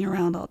just laying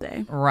around all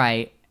day.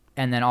 Right.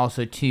 And then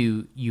also,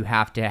 2, you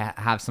have to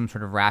have some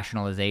sort of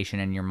rationalization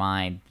in your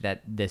mind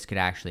that this could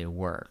actually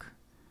work.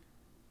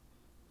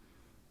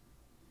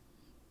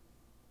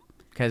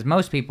 Because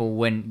most people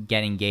wouldn't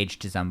get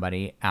engaged to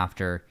somebody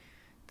after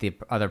the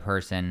other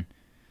person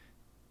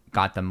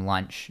got them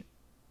lunch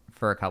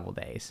for a couple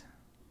days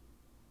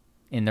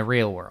in the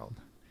real world.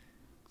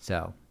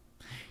 So,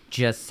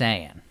 just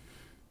saying.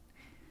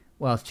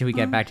 Well, should we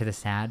get back to the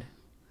sad?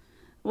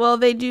 Well,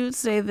 they do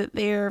say that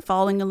they're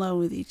falling in love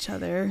with each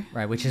other.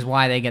 Right, which is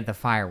why they get the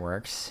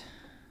fireworks.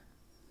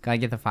 Gotta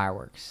get the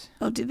fireworks.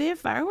 Oh, did they have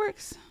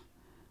fireworks?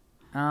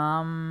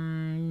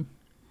 I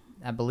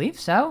believe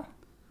so.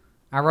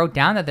 I wrote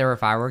down that there were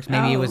fireworks.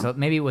 Maybe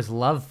it was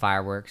love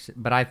fireworks,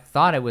 but I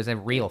thought it was a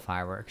real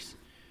fireworks.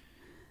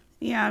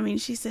 Yeah, I mean,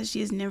 she says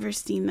she has never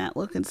seen that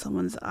look in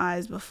someone's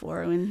eyes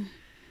before when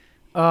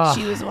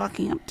she was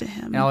walking up to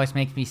him. It always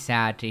makes me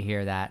sad to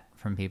hear that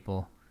from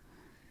people.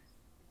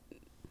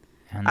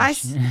 And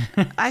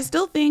I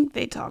still think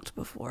they talked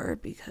before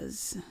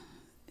because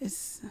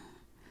it's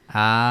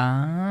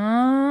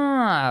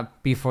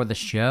before the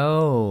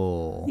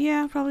show.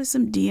 yeah, probably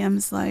some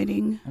DM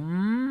sliding.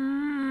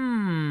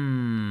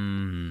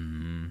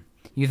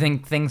 You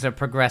think things are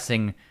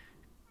progressing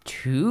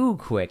too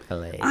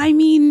quickly? I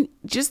mean,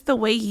 just the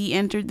way he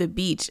entered the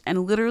beach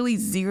and literally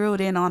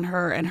zeroed in on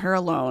her and her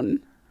alone.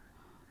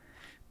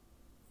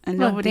 And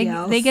Look, nobody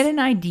else. They get an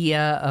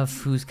idea of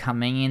who's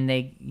coming, and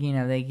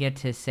they get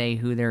to say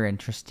who they're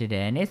interested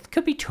in. It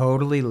could be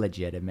totally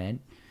legitimate.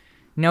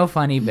 No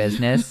funny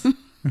business.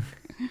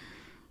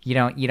 You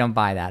don't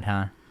buy that,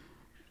 huh?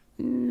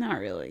 Not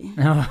really.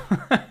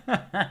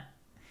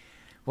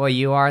 Well,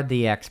 you are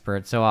the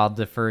expert, so I'll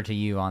defer to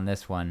you on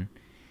this one.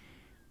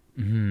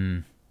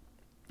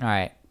 All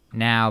right,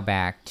 now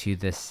back to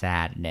the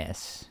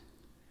sadness.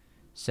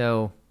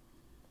 So,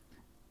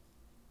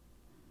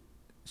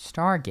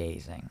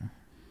 stargazing.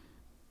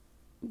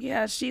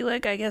 Yeah, she I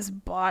guess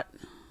bought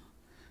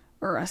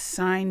or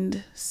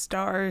assigned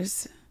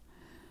stars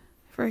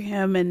for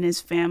him and his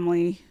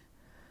family.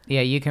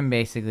 Yeah, you can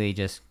basically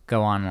just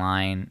go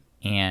online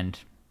and,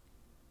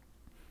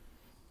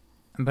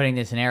 I'm putting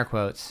this in air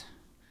quotes,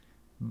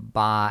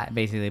 buy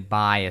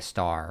a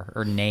star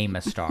or name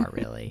a star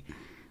really,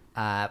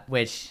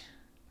 which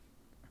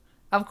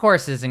of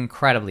course is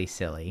incredibly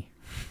silly.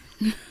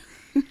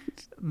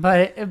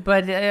 but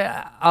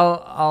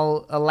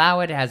I'll allow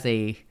it as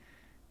a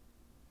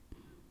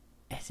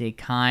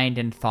kind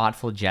and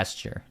thoughtful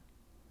gesture.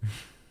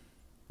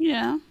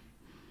 Yeah.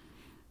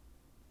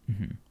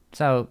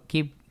 So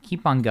keep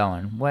on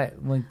going. What's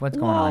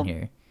going on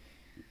here?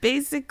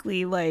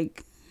 Basically,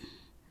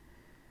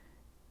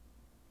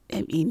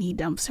 he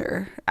dumps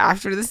her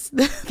after this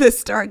the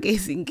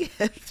stargazing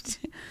gift.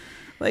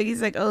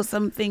 He's like, oh,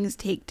 some things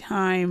take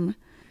time.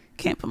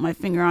 Can't put my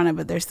finger on it,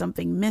 but there's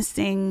something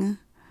missing.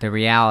 The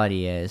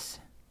reality is,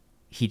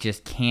 he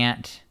just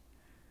can't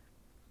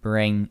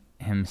bring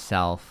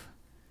himself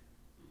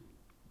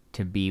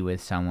to be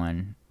with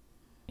someone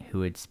who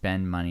would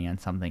spend money on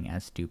something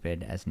as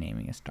stupid as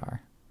naming a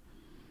star.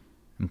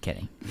 I'm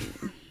kidding.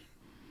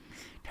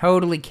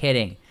 Totally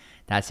kidding.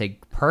 That's a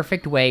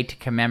perfect way to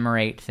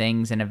commemorate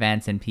things and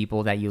events and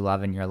people that you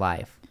love in your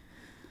life.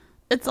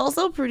 It's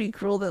also pretty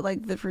cruel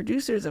that the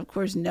producers, of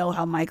course, know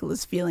how Michael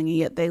is feeling, and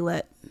yet they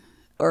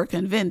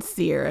convince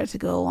Sierra to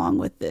go along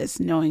with this,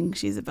 knowing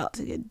she's about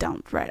to get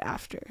dumped right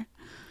after.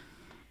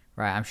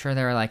 Right. I'm sure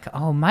they were like,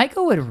 oh,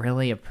 Michael would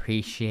really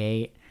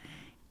appreciate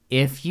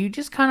if you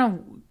just kind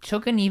of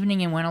took an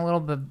evening and went a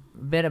little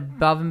bit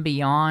above and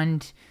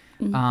beyond.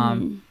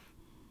 Mm-hmm.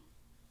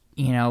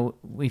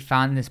 We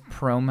found this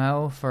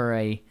promo for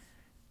a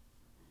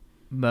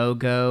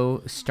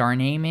Mogo star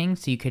naming,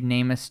 so you could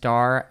name a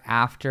star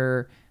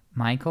after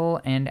Michael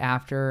and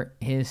after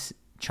his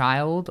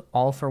child,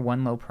 all for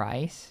one low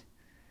price.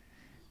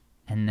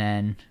 And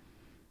then,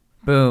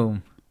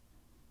 boom,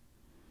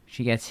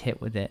 she gets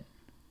hit with it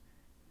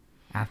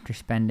after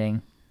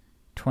spending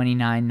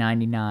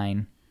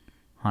 $29.99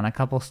 on a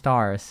couple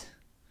stars.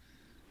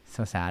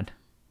 So sad.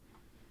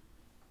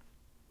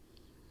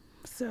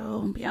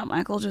 So, yeah,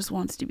 Michael just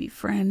wants to be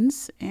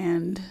friends,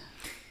 and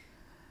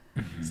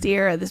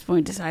Sierra at this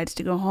point decides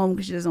to go home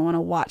because she doesn't want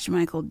to watch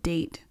Michael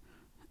date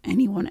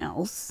anyone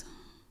else.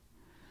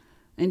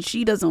 And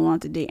she doesn't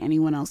want to date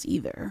anyone else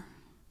either.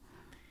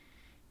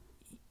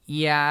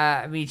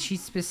 Yeah, I mean, she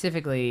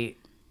specifically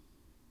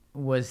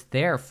was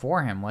there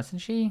for him,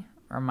 wasn't she?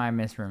 Or am I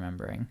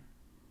misremembering?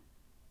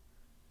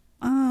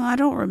 I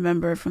don't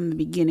remember from the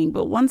beginning,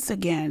 but once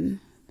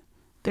again,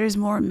 there's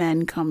more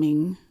men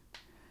coming.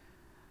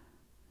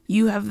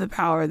 You have the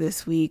power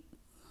this week.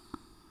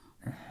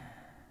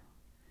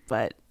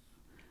 But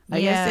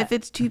I guess if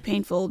it's too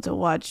painful to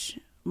watch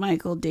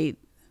Michael date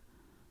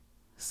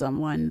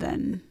someone,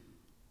 then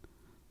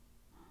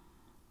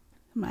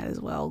I might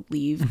as well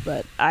leave.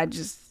 But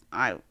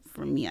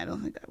for me, I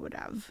don't think I would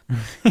have.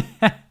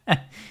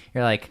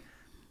 You're like,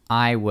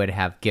 I would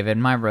have given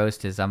my rose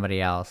to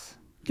somebody else.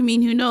 I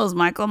mean, who knows?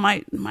 Michael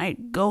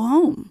might go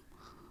home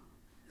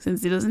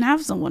since he doesn't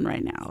have someone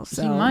right now.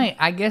 So he might.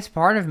 I guess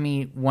part of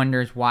me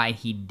wonders why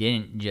he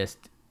didn't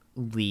just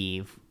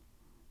leave.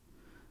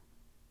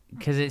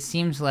 Because it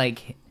seems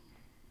like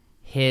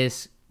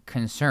his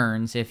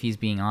concerns, if he's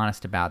being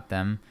honest about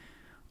them,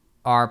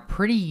 are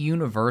pretty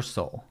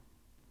universal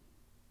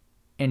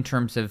in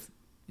terms of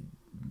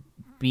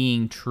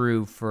being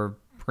true for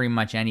pretty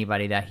much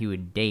anybody that he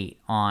would date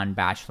on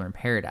Bachelor in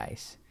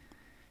Paradise.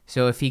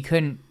 So if he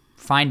couldn't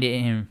find it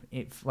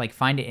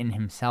in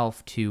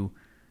himself to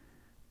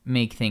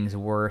make things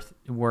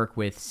work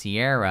with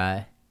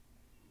Sierra,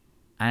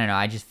 I don't know.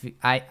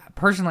 I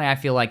personally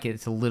feel like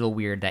it's a little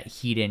weird that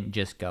he didn't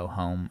just go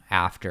home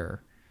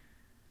after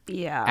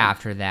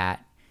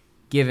that,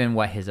 given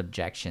what his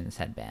objections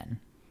had been.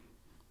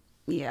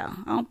 Yeah,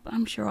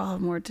 I'm sure I'll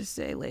have more to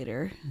say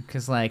later.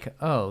 Because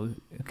oh,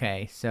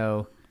 okay,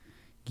 so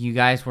you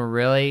guys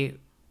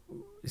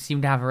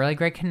seemed to have a really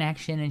great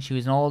connection, and she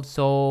was an old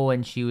soul,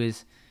 and she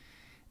was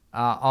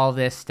all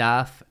this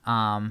stuff.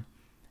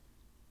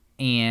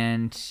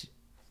 and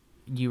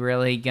you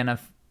really gonna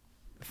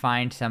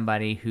find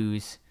somebody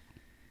who's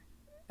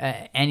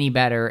any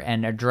better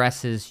and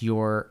addresses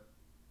your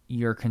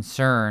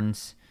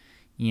concerns,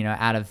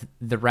 out of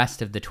the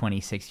rest of the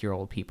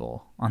 26-year-old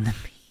people on the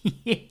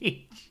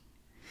page.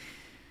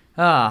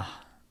 A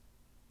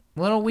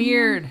little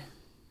weird.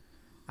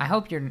 I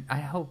hope you're not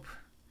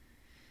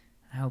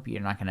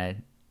gonna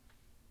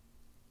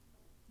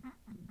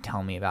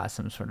tell me about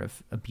some sort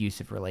of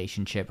abusive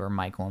relationship or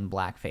Michael in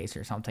blackface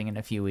or something in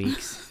a few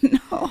weeks.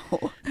 No.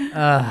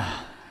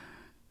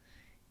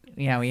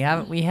 Yeah, we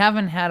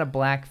haven't had a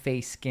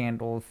blackface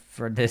scandal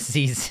for this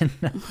season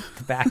of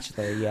The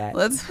Bachelor yet.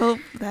 Let's hope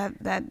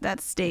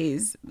that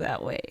stays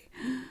that way.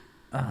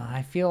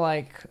 I feel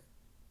like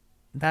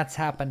that's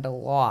happened a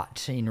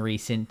lot in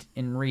recent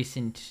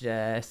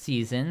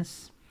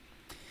seasons.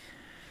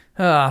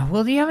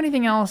 Well, do you have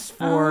anything else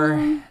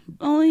for?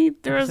 Only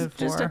there was episode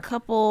just 4? a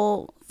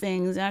couple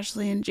things.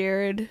 Ashley and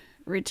Jared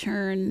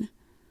return.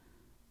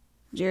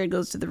 Jared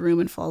goes to the room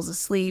and falls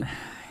asleep.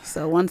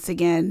 So once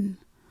again,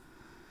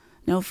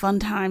 no fun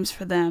times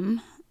for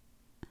them.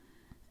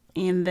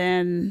 And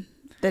then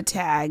the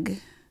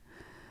tag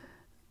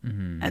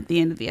at the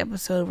end of the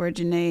episode where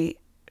Genevieve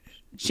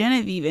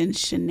and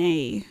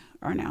Shanae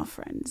are now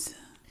friends,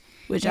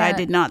 which I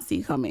did not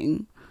see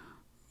coming.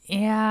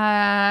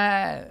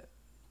 Yeah,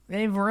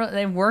 they've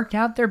worked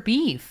out their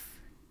beef.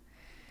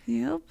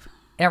 Yep.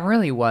 It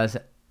really was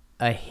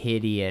a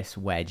hideous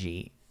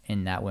wedgie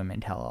in that Women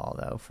Tell All,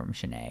 though, from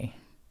Shanae.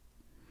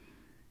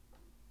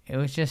 It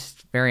was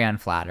just very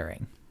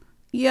unflattering.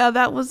 Yeah,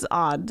 that was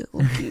odd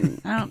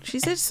looking. She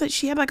said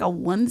she had like a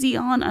onesie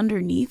on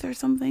underneath or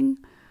something.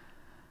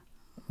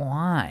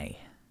 Why?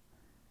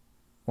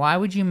 Why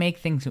would you make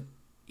things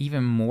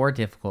even more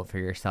difficult for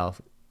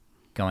yourself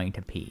going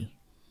to pee?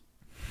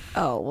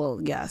 Oh, well,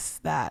 yes,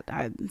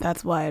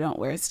 that's why I don't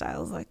wear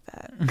styles like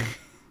that.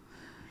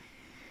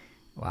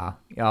 Wow.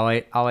 You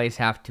always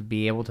have to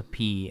be able to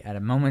pee at a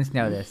moment's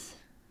notice.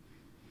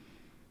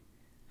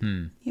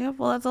 Yep,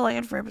 well, that's all I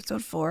had for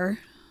episode 4.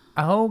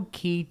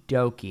 Okie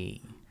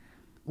dokie.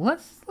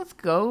 Let's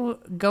go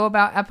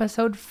about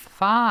episode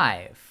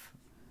 5.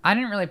 I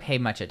didn't really pay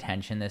much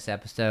attention this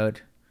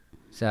episode,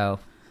 so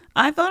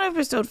I thought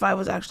episode 5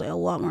 was actually a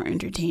lot more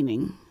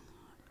entertaining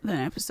than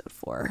episode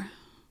 4.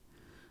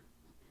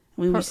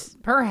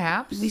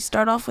 Perhaps. We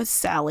start off with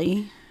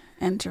Sally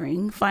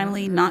entering,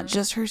 finally not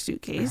just her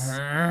suitcase.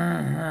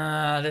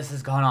 This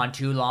has gone on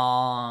too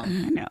long.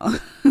 I know.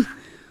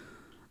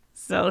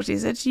 So she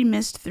said she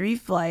missed 3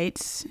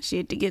 flights. She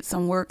had to get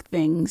some work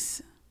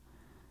things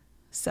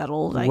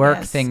settled, I guess.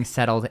 Work things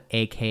settled,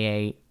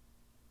 a.k.a.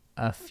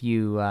 a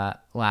few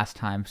last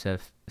times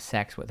of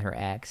sex with her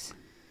ex.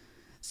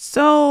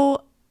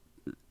 So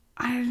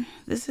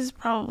this is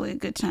probably a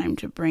good time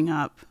to bring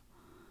up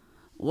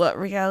what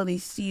Reality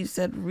Steve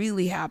said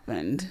really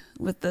happened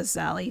with the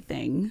Sally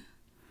thing.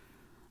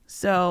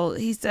 So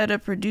he said a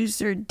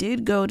producer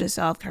did go to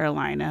South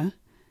Carolina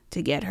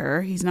to get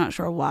her. He's not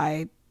sure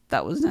why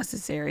that was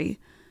necessary.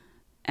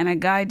 And a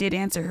guy did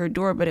answer her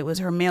door, but it was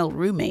her male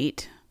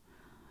roommate,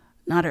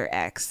 not her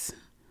ex.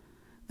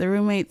 The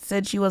roommate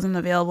said she wasn't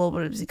available,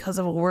 but it was because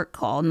of a work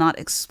call, not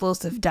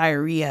explosive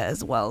diarrhea,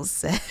 as Wells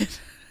said.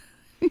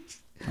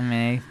 I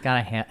mean,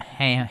 gotta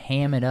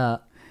ham it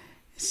up.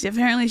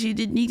 Apparently she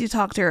did need to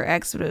talk to her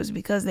ex, but it was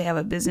because they have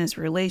a business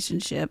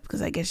relationship,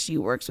 because I guess she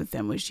works with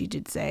them, which she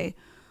did say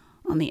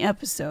on the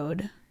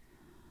episode.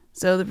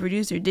 So the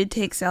producer did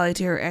take Sally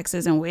to her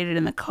ex's and waited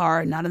in the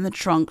car, not in the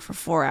trunk, for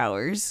 4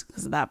 hours,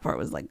 because that part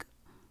was like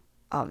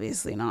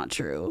obviously not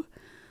true.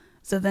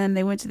 So then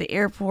they went to the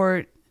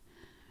airport.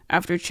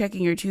 After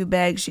checking her 2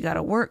 bags, she got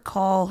a work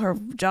call. Her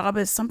job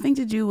is something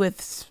to do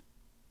with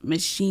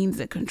machines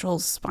that control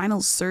spinal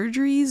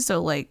surgeries.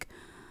 So like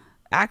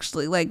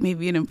actually like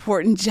maybe an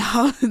important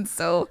job. And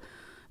so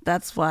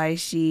that's why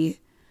she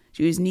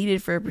was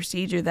needed for a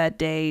procedure that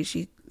day.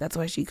 That's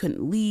why she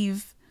couldn't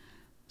leave.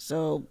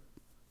 So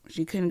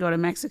she couldn't go to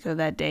Mexico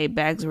that day.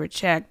 Bags were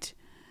checked.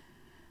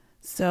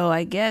 So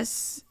I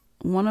guess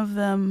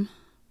the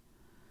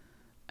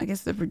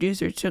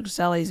producer took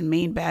Sally's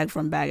main bag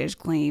from baggage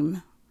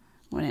claim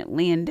when it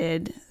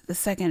landed. The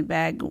second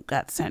bag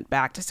got sent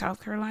back to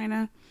South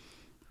Carolina.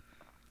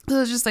 So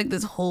it was just like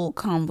this whole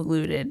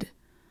convoluted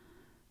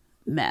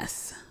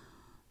mess.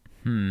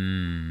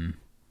 I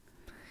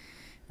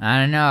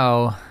don't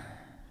know.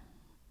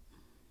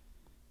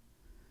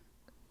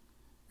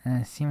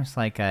 It seems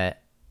like I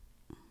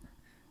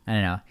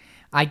don't know.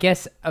 I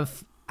guess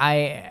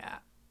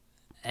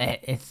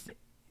it's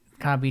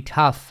gotta be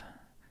tough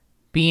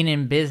being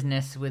in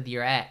business with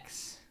your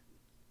ex.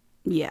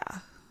 Yeah,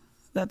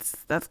 that's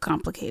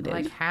complicated.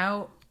 Like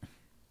how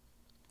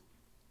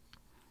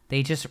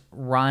they just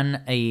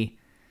run a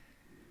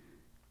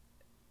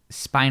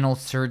spinal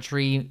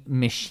surgery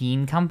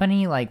machine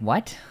company? Like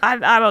what?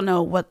 I don't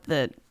know what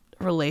the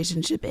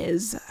relationship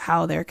is,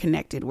 how they're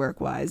connected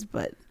work-wise,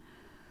 but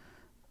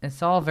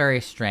it's all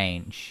very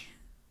strange.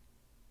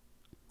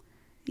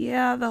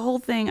 Yeah, the whole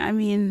thing, I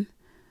mean,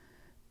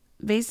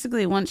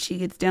 basically, once she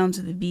gets down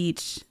to the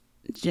beach,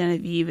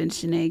 Genevieve and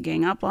Shanae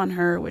gang up on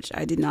her, which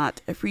I did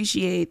not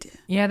appreciate.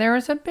 Yeah, there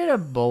was a bit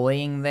of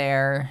bullying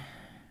there.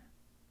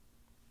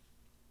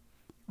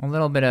 A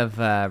little bit of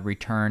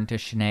return to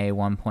Shanae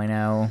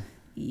 1.0.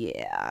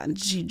 Yeah, and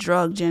she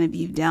drugged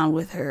Genevieve down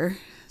with her,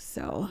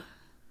 so...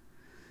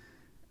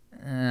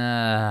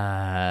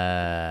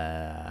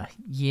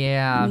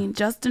 Yeah. I mean,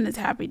 Justin is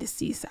happy to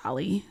see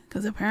Sally,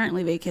 because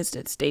apparently they kissed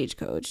at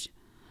Stagecoach.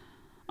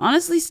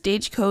 Honestly,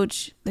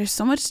 Stagecoach, there's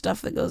so much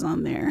stuff that goes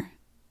on there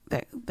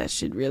that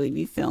should really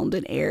be filmed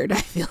and aired,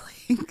 I feel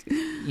like.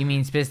 You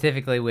mean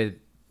specifically with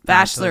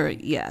Bachelor,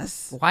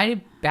 yes. Why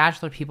did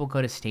Bachelor people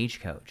go to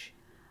Stagecoach?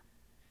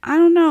 I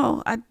don't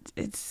know. I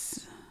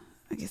guess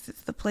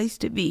it's the place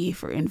to be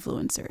for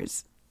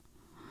influencers.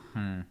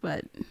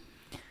 But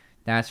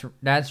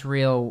That's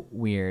real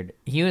weird.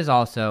 He was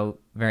also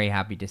very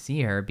happy to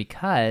see her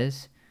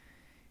because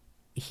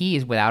he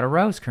is without a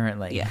rose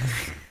currently. yeah.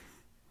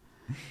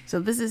 So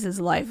this is his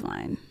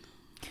lifeline.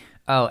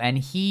 Oh, and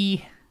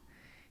he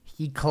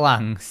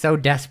clung so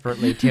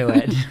desperately to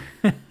it.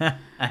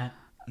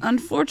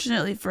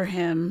 Unfortunately for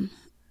him,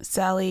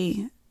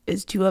 Sally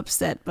is too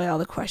upset by all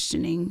the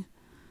questioning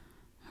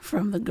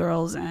from the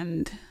girls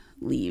and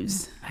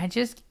leaves. I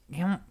just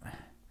can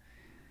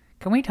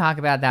we talk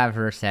about that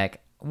for a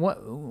sec? What?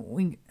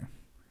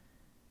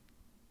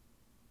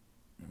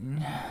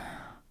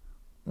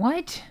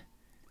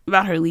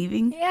 About her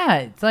leaving? Yeah,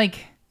 it's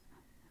like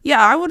Yeah,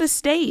 I would have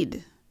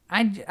stayed.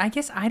 I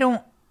guess I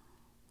don't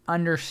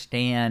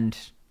understand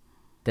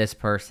this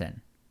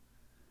person.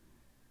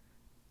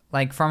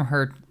 Like from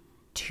her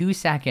 2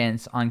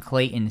 seconds on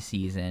Clayton's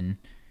season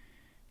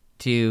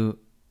to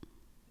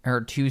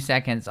her 2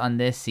 seconds on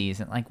this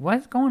season. Like,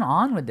 what's going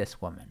on with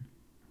this woman?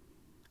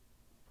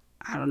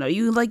 I don't know.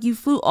 You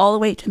flew all the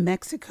way to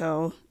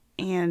Mexico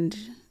and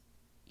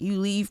you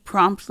leave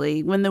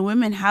promptly when the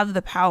women have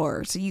the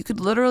power. So you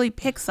could literally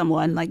pick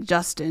someone like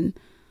Justin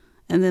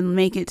and then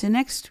make it to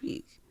next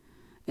week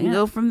and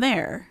go from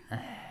there.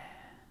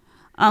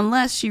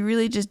 Unless she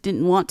really just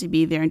didn't want to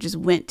be there and just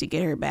went to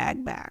get her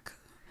bag back.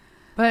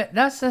 But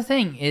that's the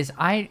thing is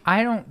I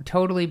don't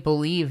totally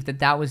believe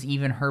that was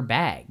even her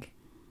bag.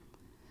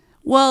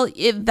 Well,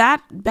 if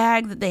that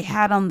bag that they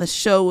had on the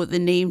show with the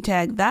name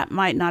tag, that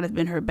might not have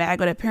been her bag,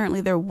 but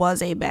apparently there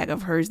was a bag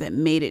of hers that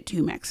made it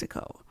to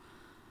Mexico.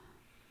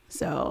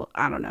 So,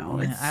 I don't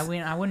know. Yeah,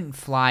 I wouldn't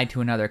fly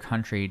to another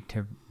country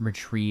to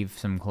retrieve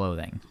some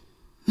clothing.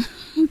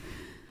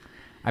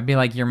 I'd be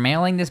like, you're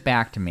mailing this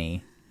back to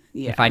me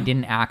if I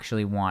didn't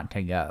actually want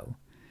to go.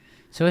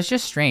 So it's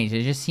just strange.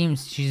 It just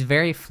seems she's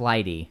very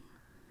flighty.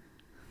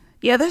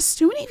 Yeah, there's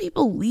too many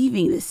people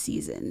leaving this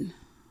season.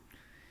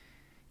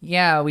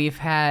 Yeah, we've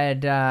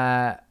had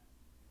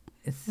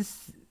this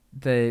is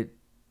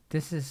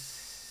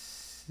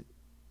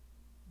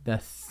the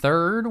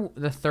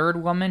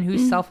third woman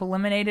who's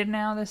self-eliminated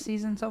now this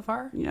season so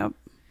far. Yep.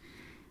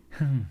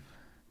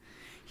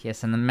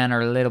 Yes, and the men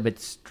are a little bit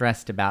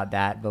stressed about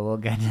that, but we'll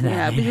get to that.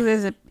 Yeah, because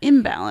there's an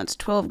imbalance.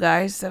 12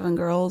 guys, 7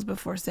 girls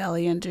before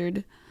Sally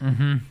entered.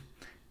 Mm-hmm.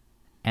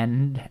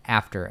 And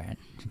after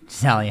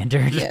Sally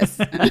entered. Yes.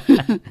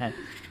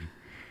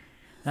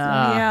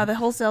 Yeah, the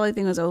whole Sally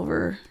thing was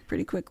over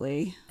pretty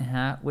quickly.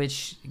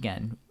 Which,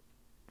 again,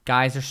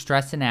 guys are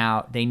stressing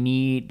out. They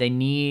need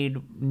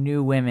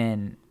new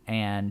women,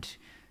 and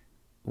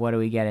what do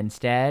we get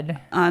instead?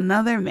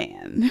 Another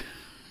man.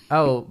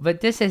 Oh,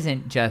 but this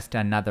isn't just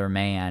another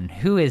man.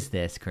 Who is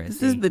this, Chrissy?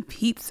 This is the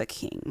Pizza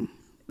King,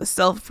 the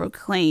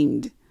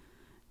self-proclaimed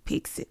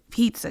Pizza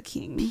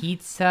King.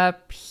 Pizza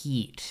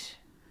Pete.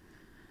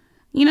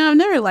 You know, I've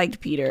never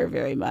liked Peter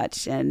very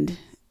much, and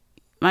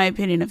my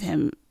opinion of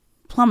him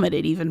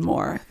plummeted even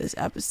more this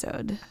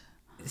episode.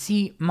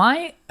 See,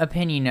 my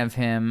opinion of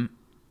him,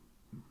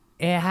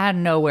 it had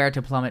nowhere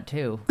to plummet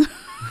to.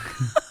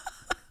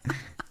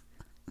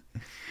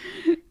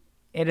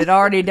 It had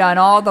already done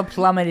all the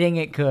plummeting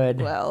it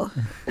could. Well,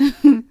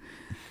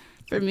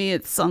 for me,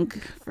 it sunk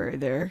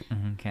further.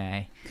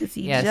 Okay. Because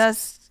he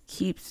just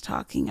keeps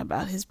talking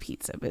about his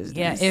pizza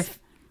business.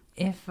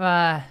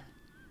 Yeah,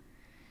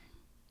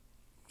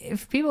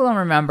 if people don't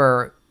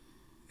remember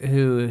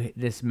who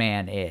this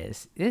man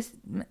is, this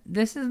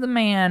is the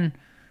man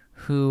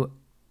who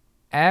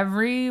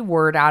every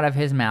word out of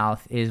his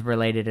mouth is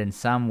related in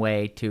some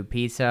way to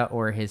pizza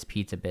or his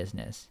pizza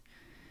business.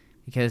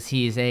 Because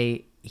he's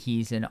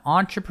an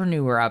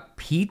entrepreneur, a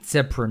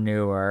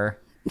pizzapreneur.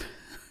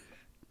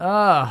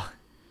 Ugh.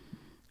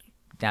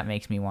 That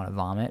makes me want to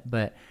vomit.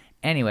 But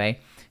anyway,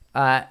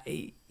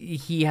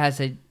 he has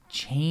a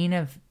chain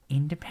of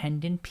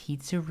independent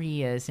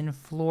pizzerias in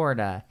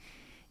Florida.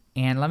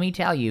 And let me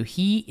tell you,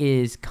 he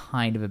is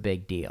kind of a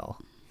big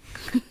deal.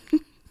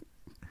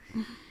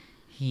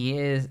 He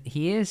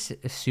is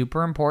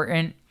super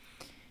important.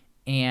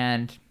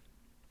 And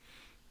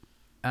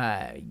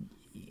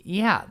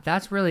yeah,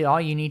 that's really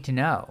all you need to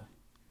know.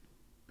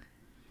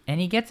 And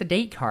he gets a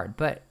date card,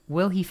 but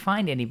will he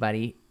find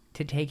anybody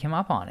to take him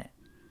up on it?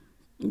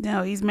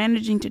 No, he's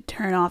managing to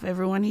turn off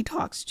everyone he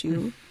talks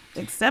to,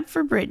 except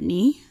for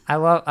Brittany. I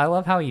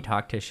love how he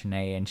talked to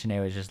Shanae, and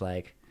Shanae was just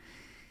like,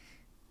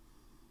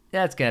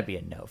 "That's gonna be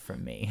a no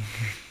from me."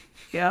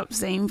 Yep,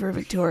 same for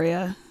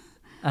Victoria.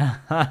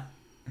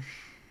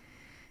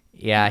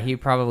 Yeah, he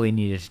probably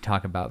needed to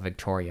talk about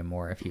Victoria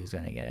more if he was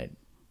gonna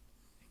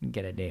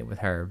get a date with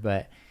her.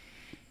 But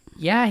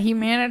yeah, he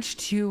managed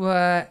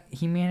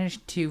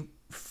to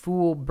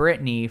fool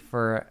Brittany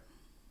for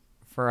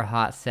a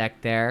hot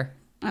sec there.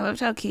 I loved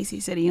how Casey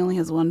said he only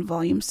has one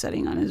volume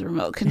setting on his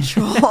remote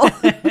control.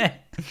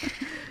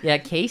 Yeah,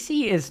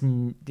 Casey is.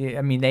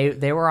 I mean,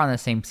 they were on the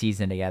same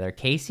season together.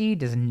 Casey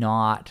does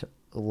not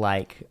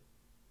like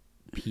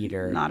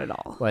Peter, Not at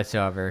all.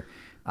 whatsoever.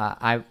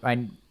 I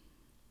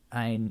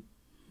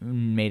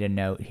made a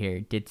note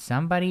here. Did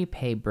somebody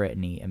pay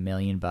Brittany $1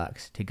 million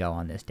to go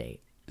on this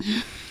date?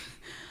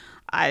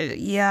 I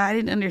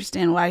didn't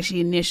understand why she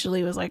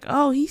initially was like,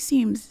 "Oh, he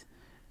seems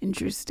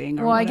interesting."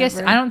 Or Well, I guess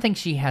whatever. I don't think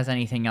she has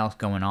anything else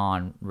going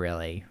on,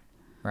 really,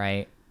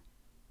 right?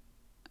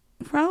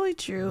 Probably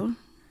true.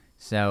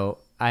 So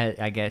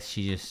I guess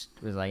she just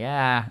was like,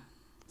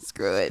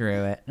 Screw it.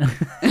 screw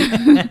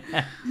it.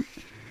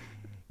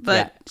 But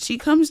Yeah. she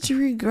comes to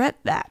regret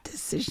that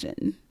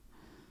decision.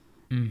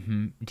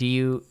 Mm-hmm. Do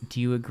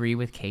you agree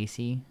with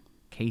Casey?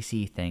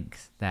 Casey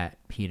thinks that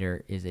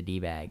Peter is a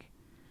D-bag.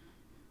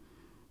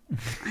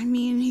 I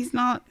mean, he's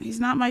not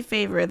my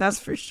favorite, that's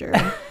for sure.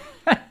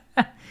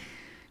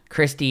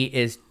 Christy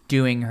is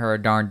doing her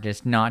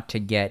darndest not to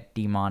get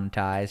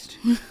demonetized.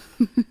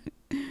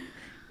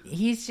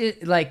 He's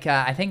just like,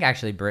 I think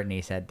actually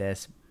Brittany said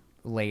this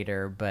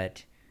later,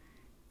 but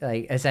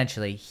like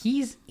essentially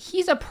he's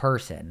a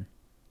person.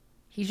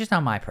 He's just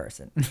not my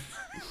person.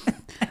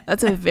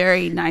 That's a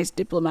very nice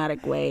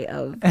diplomatic way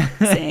of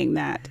saying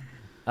that.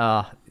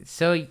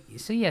 So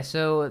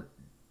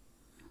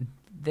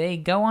they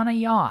go on a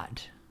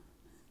yacht.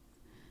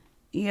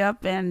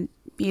 Yep, and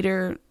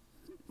Peter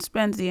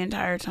spends the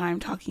entire time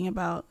talking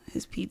about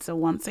his pizza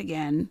once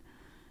again.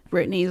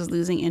 Brittany is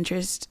losing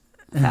interest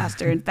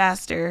faster and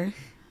faster.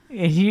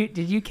 Did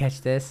you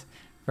catch this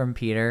from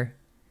Peter?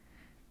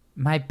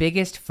 My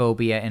biggest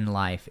phobia in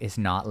life is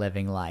not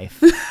living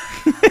life.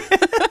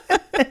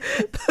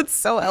 That's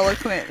so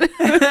eloquent.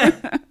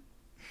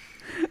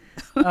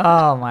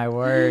 Oh my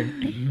word.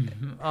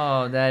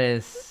 Oh,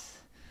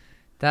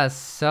 that's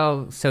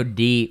so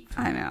deep.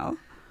 I know.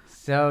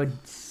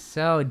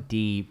 So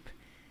deep.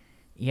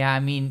 Yeah, I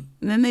mean,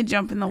 And then they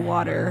jump in the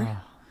water.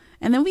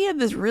 And then we had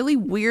this really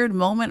weird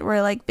moment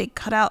where like they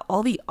cut out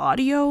all the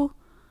audio.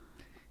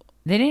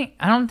 they didn't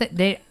I don't think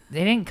they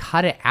didn't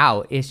cut it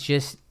out. It's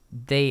just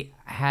they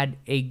had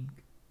a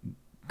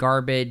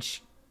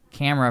garbage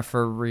camera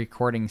for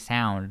recording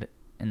sound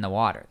in the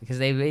water because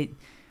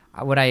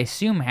what I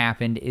assume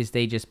happened is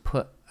they just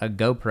put a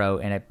GoPro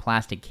in a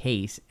plastic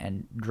case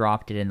and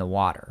dropped it in the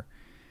water.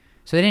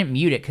 So they didn't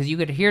mute it because you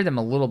could hear them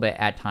a little bit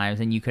at times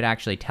and you could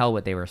actually tell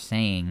what they were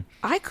saying.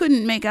 I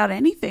couldn't make out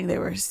anything they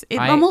were. It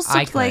almost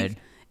looked like.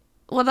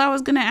 Well, I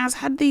was gonna ask,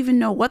 how did they even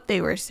know what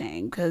they were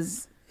saying?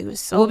 Because it was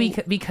so. Well,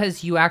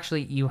 because you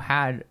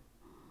had,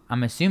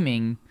 I'm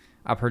assuming,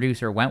 a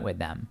producer went with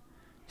them,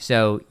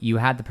 so you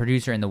had the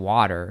producer in the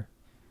water,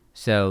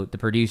 so the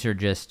producer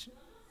just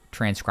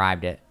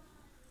transcribed it.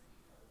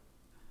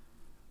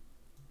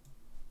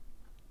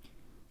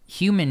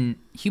 Human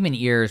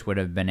ears would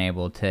have been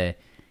able to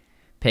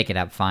pick it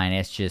up fine.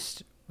 It's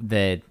just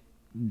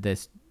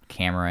this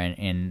camera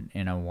in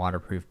a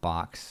waterproof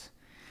box.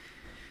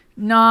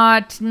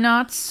 Not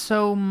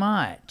so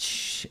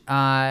much.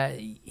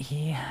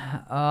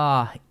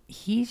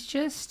 He's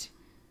just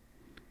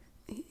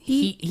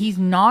he's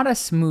not a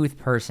smooth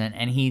person,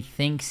 and he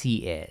thinks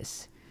he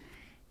is.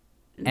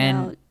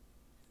 And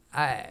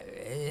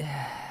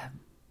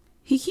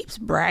he keeps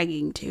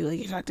bragging too. Like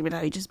he talked about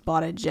how he just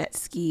bought a jet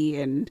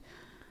ski and.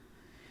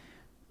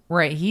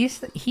 Right, he's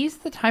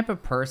the type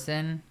of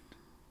person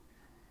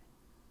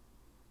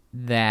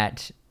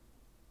that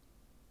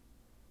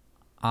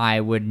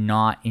I would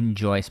not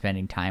enjoy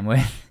spending time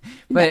with.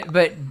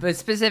 but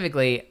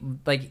specifically,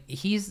 like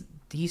he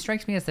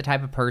strikes me as the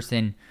type of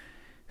person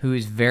who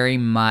is very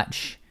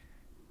much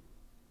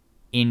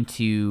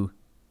into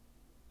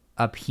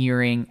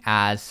appearing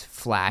as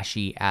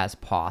flashy as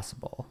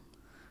possible.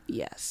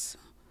 Yes.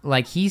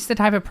 Like he's the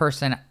type of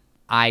person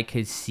I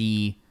could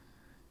see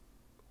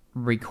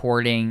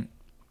recording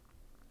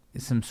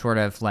some sort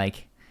of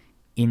like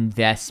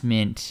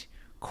investment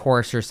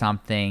course or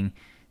something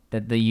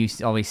that they used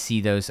to always see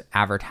those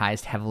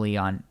advertised heavily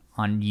on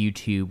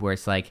YouTube, where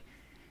it's like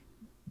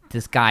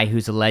this guy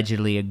who's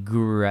allegedly a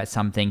guru at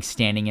something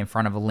standing in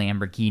front of a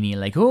Lamborghini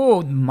like,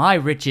 oh, my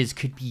riches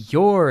could be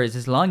yours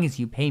as long as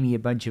you pay me a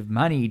bunch of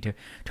money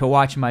to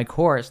watch my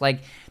course.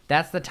 Like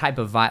that's the type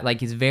of vibe.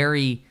 Like it's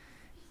very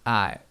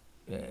I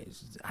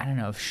don't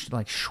know,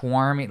 like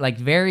shawarma, like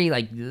very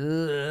like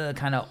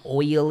kind of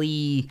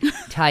oily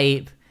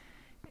type,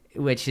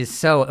 which is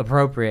so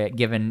appropriate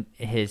given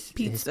his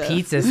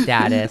pizza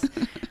status.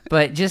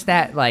 But just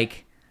that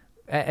like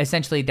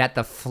essentially that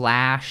the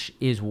flash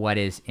is what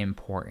is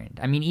important.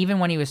 I mean, even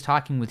when he was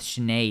talking with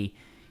Shanae,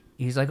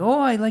 he's like, "Oh,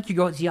 I like your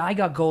gold. See, I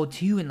got gold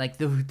too, and like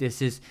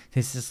this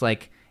is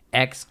like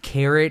X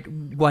carat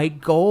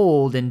white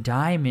gold and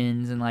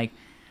diamonds and like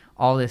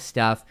all this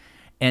stuff."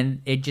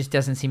 And it just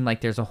doesn't seem like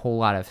there's a whole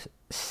lot of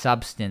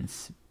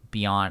substance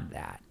beyond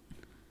that.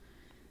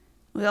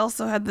 We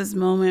also had this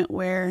moment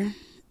where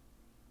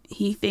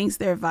he thinks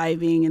they're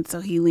vibing, and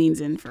so he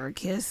leans in for a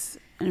kiss.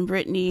 And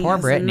Brittany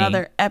has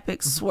another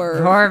epic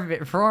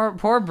swerve.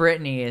 Poor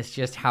Brittany is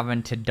just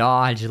having to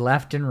dodge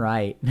left and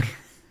right.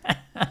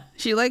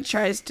 She like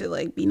tries to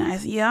like be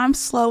nice. Yeah, I'm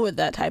slow with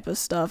that type of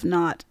stuff.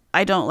 Not,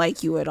 I don't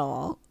like you at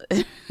all.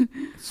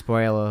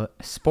 Spoiler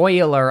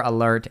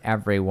alert,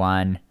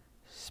 everyone.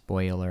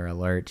 Spoiler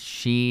alert.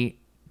 She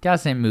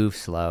doesn't move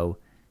slow.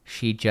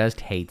 She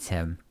just hates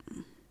him.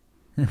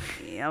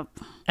 Yep.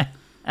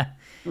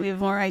 We have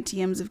more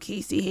ITMs of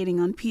Casey hating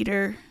on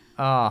Peter.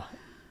 Oh,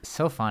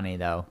 so funny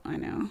though. I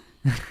know.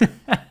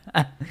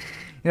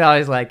 I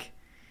was like,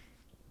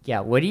 yeah,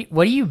 what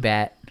do you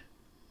bet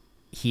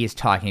he is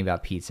talking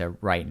about pizza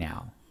right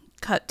now?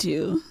 Cut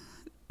to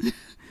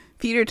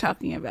Peter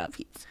talking about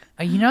pizza.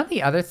 You know,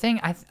 the other thing,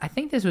 I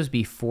think this was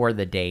before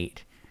the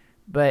date,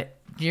 but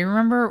do you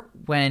remember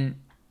when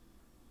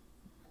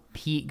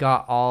Pete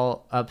got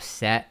all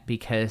upset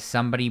because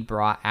somebody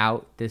brought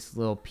out this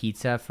little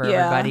pizza for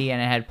everybody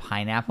and it had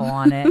pineapple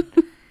on it?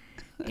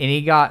 And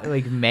he got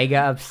like mega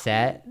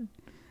upset.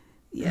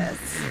 Yes,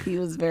 he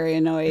was very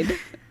annoyed.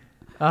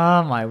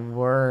 Oh my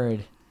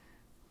word.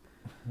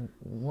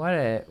 What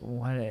a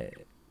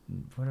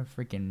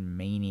freaking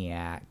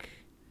maniac.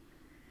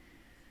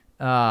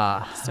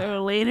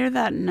 So later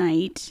that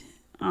night,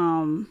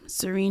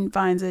 Serene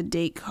finds a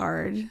date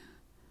card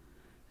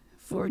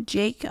for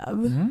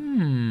Jacob.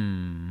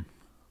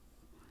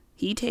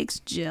 He takes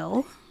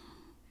Jill.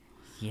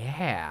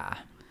 Yeah.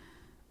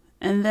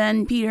 And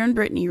then Peter and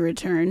Brittany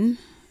return,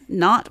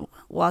 not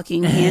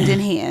walking hand in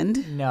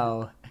hand.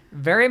 No.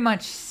 Very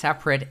much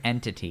separate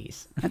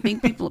entities. I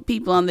think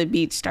people on the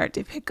beach start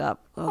to pick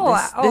up.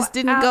 This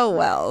didn't go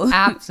well.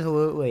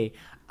 Absolutely.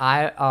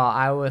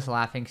 I was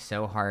laughing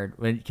so hard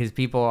because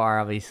people are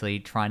obviously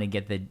trying to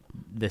get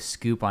the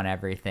scoop on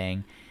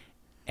everything,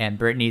 and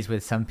Brittany's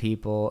with some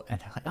people, and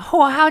they're like,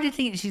 "Oh, how did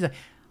he?" She's like,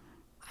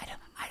 "I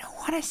don't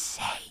want to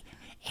say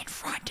in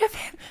front of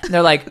him." And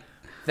they're like,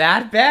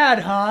 "That bad,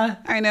 huh?"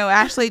 I know.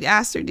 Ashley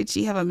asked her, "Did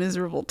she have a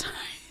miserable time?"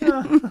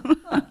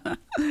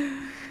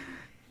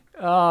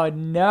 Oh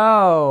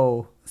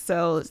no.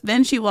 So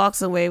then she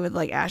walks away with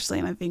like Ashley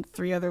and I think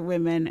 3 other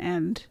women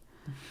and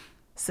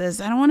says,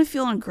 "I don't want to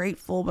feel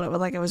ungrateful, but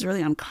I was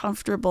really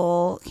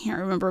uncomfortable. Can't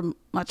remember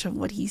much of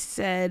what he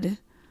said."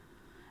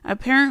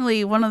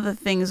 Apparently one of the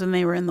things when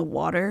they were in the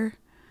water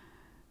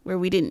where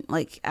we didn't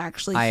like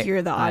actually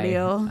hear the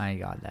audio. I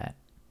got that.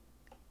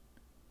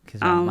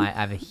 Because I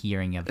have a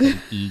hearing of an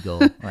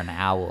eagle or an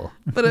owl.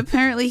 But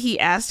apparently he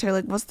asked her,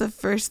 like, "What's the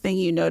first thing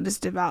you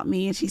noticed about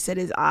me?" And she said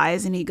his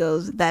eyes, and he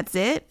goes, "That's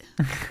it?"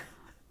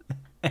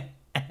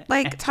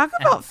 Like, talk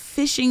about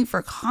fishing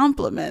for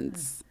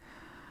compliments.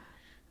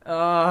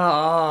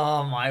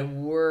 Oh, my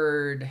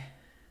word.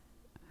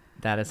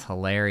 That is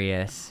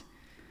hilarious.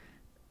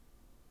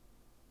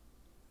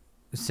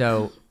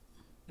 So,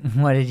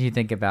 what did you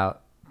think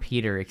about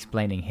Peter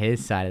explaining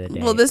his side of the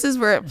day? Well, this is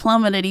where it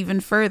plummeted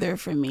even further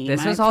for me.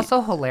 This was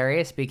also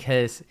hilarious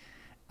because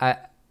I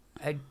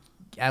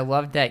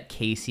loved that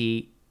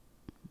Casey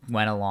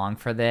went along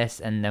for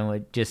this and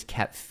then just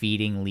kept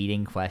feeding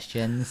leading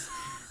questions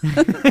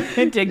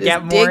to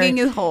get more digging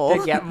his hole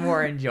to get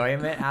more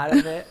enjoyment out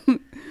of it.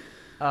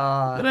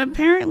 But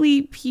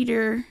apparently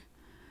Peter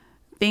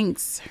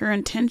thinks her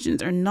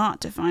intentions are not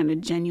to find a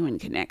genuine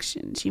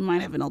connection. She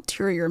might have an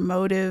ulterior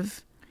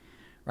motive.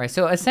 Right.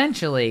 So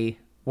essentially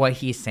what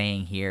he's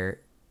saying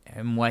here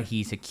and what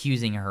he's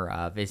accusing her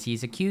of is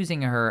he's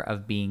accusing her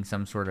of being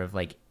some sort of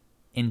like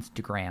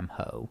Instagram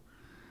hoe.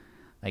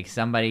 Like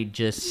somebody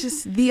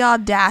just the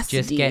audacity.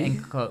 Just getting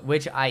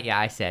which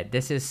I said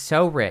this is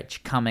so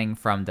rich coming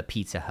from the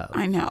pizza hoe.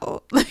 I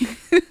know.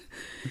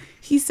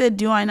 He said,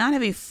 "Do I not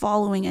have a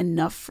following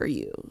enough for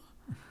you?"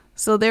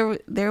 So there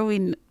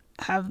we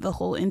have the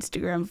whole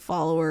Instagram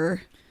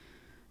follower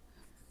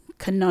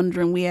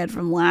conundrum we had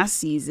from last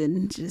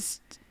season.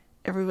 Just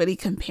everybody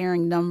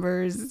comparing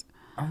numbers.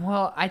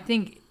 Well, I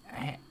think,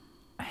 I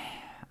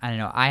don't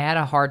know. I had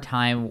a hard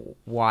time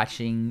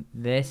watching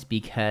this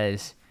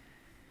because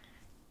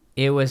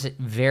it was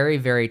very,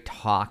 very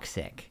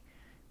toxic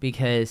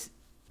because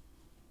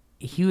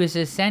he was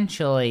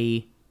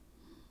essentially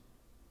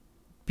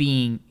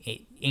being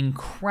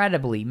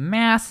incredibly,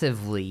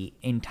 massively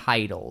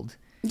entitled.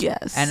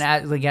 Yes. And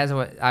as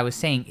what I was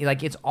saying,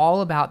 like it's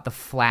all about the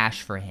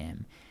flash for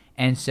him.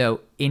 And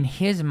so in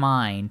his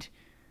mind,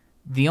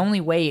 the only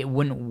way it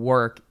wouldn't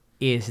work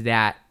is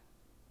that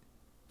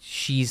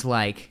she's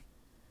like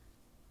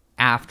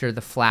after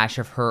the flash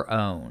of her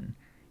own.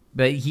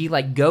 But he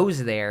like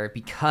goes there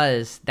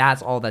because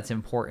that's all that's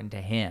important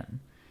to him.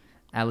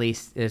 At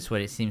least that's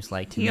what it seems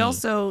like to me. He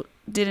also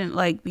didn't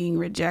like being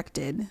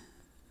rejected.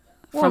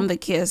 from the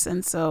kiss,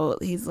 and so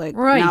he's like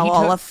Right, now he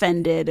all took-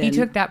 offended. he And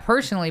took that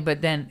personally,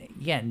 but then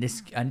yeah,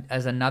 this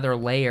as another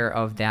layer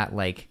of that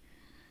like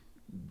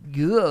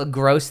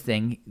gross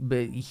thing.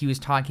 But he was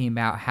talking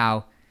about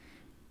how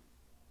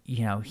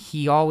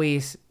he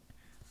always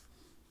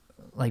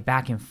like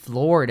back in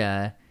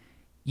Florida,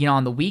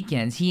 on the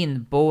weekends, he and the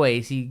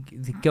boys he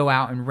go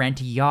out and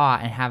rent a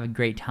yacht and have a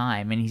great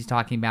time. And he's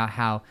talking about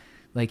how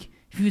like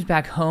if he was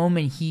back home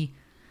and he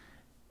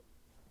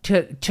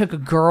took a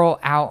girl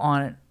out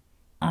on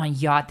a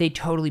yacht, they'd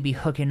totally be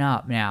hooking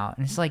up now.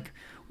 And it's like,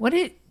 what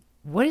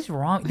is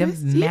wrong? The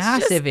It's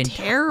massive, just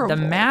terrible.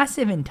 the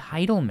massive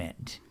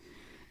entitlement.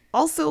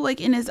 also, like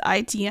in his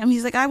ITM,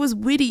 he's like, I was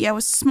witty, I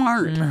was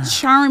smart,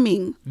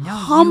 charming, No,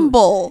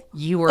 humble.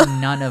 You were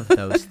none of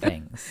those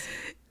things.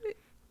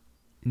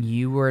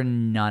 You were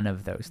none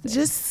of those things.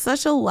 Just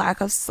such a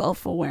lack of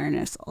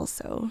self-awareness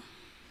also.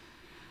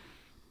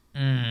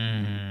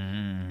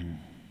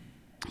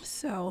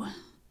 So,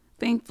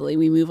 thankfully,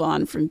 we move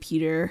on from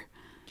Peter.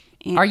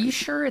 And, Are you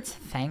sure it's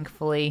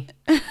thankfully?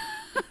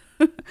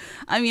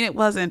 I mean, it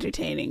was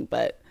entertaining,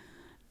 but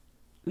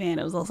man,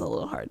 it was also a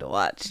little hard to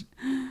watch.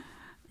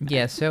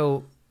 Yeah,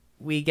 so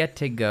we get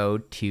to go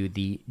to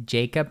the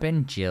Jacob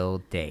and Jill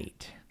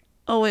date.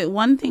 Oh, wait,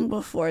 one thing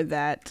before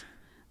that.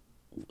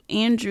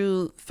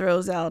 Andrew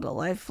throws out a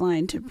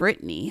lifeline to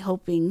Brittany,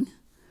 hoping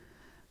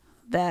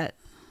that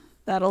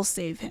that'll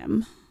save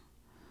him.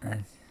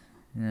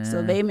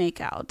 So they make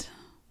out.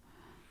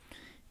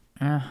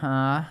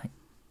 Uh-huh.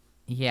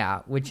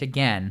 Yeah, which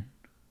again,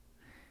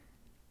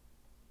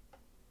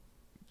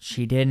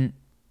 she didn't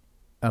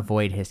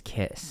avoid his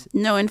kiss.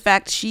 No, in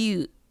fact,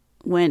 she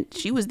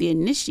was the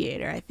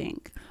initiator, I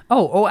think.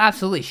 Oh,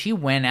 absolutely. She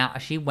went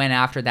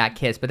after that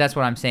kiss, but that's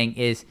what I'm saying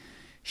is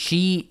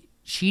she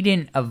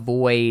didn't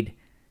avoid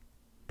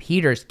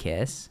Peter's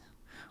kiss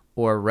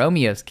or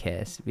Romeo's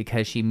kiss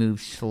because she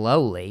moved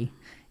slowly.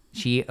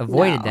 She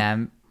avoided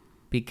them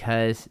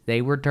because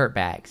they were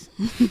dirtbags.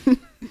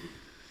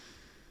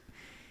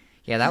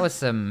 Yeah, that was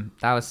some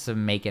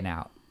making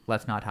out.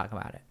 Let's not talk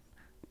about it.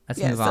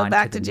 Let's move so on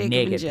back to to the Jacob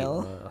and negative.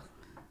 Jill. Ugh.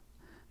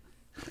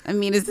 I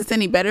mean, is this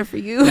any better for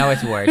you? No,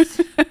 it's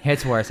worse.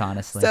 It's worse,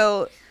 honestly.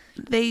 So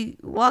they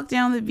walk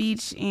down the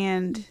beach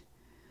and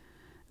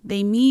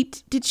they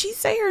meet. Did she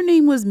say her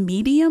name was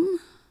Medium?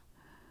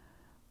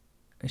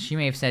 She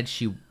may have said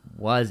she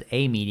was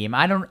a medium.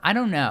 I don't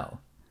know.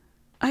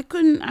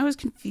 I was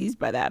confused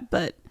by that,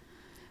 but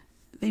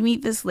they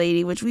meet this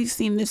lady, which we've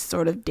seen this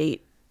sort of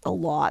date a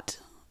lot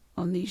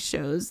on these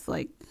shows,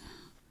 like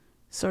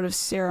sort of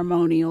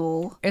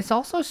ceremonial. It's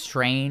also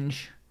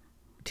strange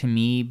to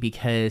me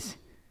because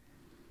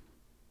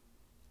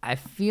I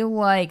feel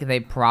like they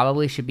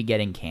probably should be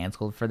getting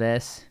canceled for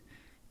this.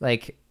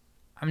 Like,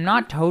 I'm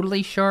not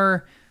totally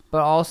sure,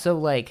 but also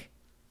like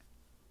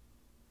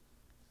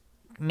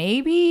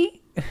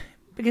maybe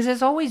because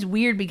it's always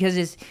weird because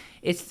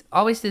it's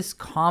always this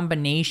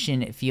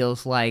combination, it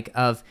feels like,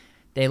 of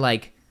they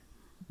like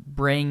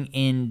bring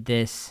in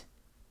this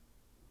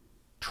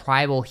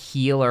tribal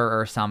healer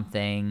or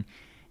something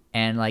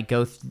and like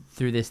go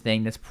through this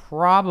thing that's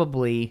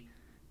probably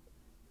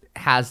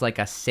has like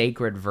a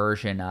sacred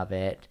version of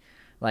it.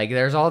 Like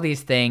there's all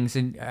these things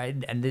and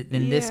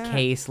in this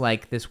case,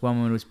 like this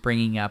woman was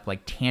bringing up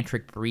like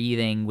tantric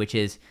breathing, which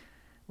is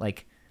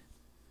like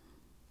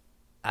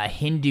a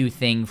Hindu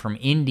thing from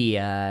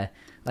India.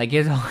 Like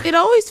it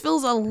always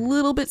feels a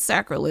little bit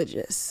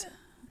sacrilegious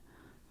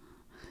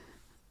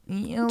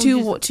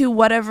to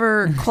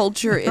whatever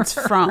culture it's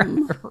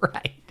from.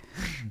 Right.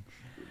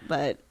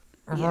 But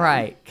yeah.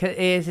 Right, 'cause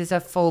it's a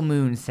full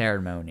moon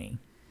ceremony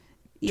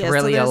Yeah, to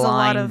really so there's a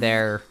align lot of,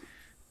 their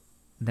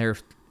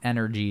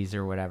energies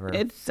or whatever.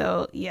 It's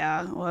a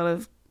lot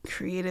of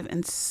creative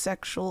and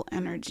sexual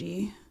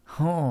energy.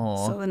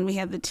 Oh, So then we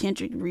have the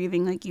tantric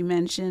breathing, like you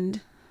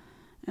mentioned,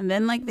 and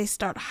then like they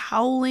start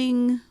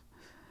howling,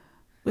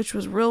 which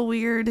was real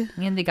weird.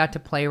 and they got to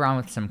play around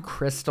with some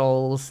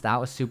crystals. That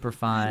was super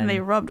fun. And they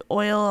rubbed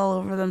oil all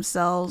over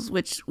themselves,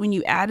 which when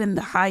you add in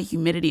the high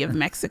humidity of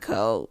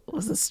Mexico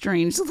was a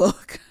strange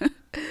look.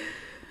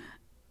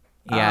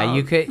 Yeah,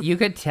 you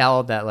could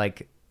tell that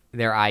like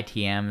their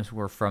ITMs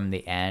were from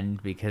the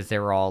end because they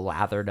were all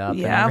lathered up.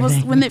 Yeah, and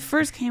everything. when it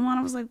first came on,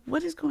 I was like,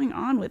 what is going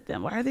on with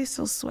them? Why are they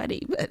so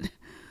sweaty? But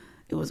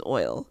it was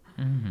oil.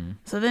 Mm-hmm.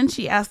 So then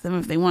she asked them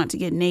if they want to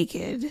get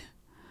naked,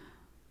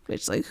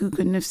 which like who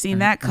couldn't have seen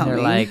that coming?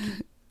 They're like,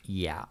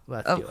 yeah,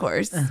 let's do of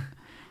course.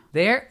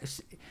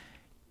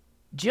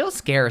 Jill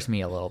scares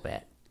me a little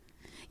bit.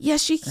 Yeah,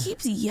 she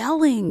keeps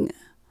yelling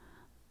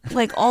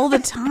like all the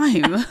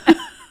time.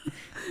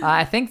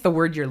 I think the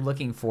word you're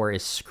looking for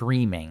is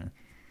screaming.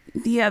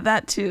 Yeah,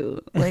 that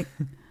too. Like,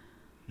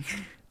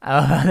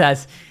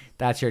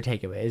 That's your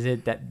takeaway. Is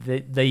it that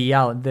the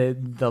yell,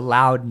 the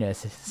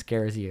loudness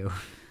scares you?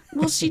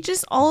 well, she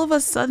just all of a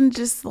sudden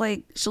just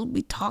like she'll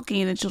be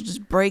talking and then she'll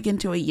just break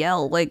into a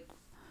yell like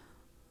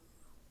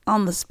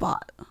on the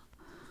spot.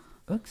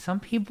 Look, some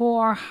people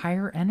are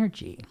higher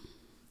energy.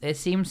 It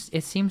seems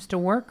to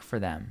work for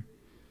them.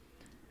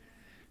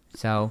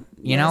 So,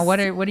 you know,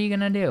 Yes. what are you going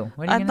to do?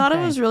 What are you I going to thought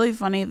say? it was really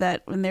funny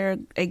that when they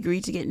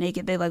agreed to get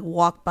naked, they like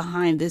walk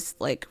behind this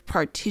like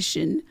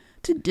partition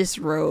to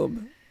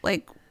disrobe.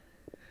 Like,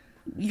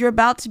 you're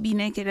about to be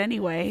naked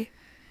anyway.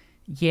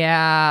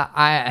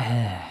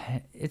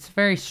 Yeah, it's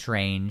very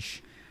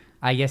strange.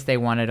 I guess they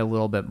wanted a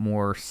little bit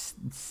more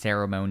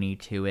ceremony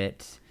to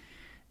it.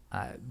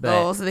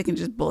 But So they can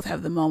just both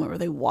have the moment where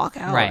they walk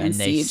out right, and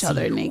they see each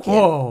other naked.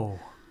 Whoa.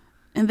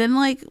 And then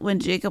like when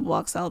Jacob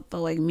walks out, the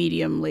like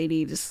medium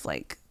lady just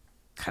like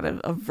kind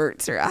of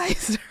averts her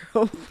eyes.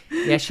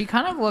 Yeah, she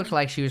kind of looked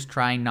like she was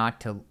trying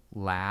not to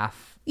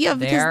laugh. Yeah,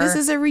 because there. this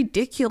is a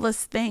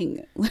ridiculous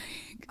thing.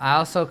 I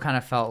also kind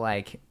of felt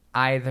like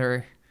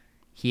either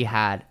he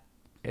had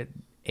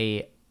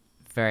a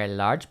very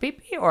large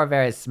pee-pee or a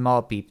very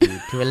small pee-pee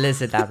to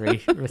elicit that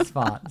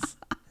response.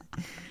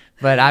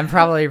 But I'm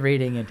probably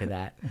reading into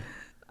that.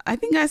 I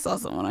think I saw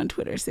someone on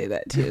Twitter say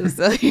that too.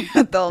 So you're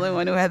not the only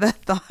one who had that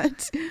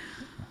thought.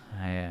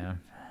 I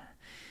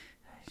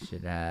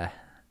should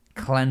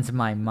cleanse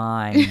my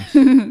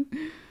mind.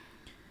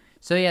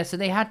 So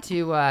they had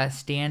to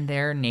stand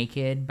there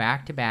naked,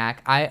 back to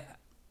back. I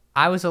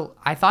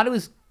thought it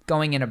was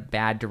going in a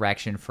bad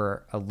direction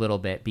for a little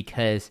bit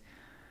because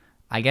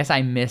I guess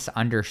I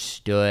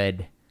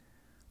misunderstood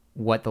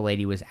what the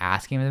lady was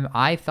asking them.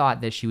 I thought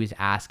that she was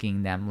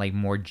asking them like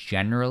more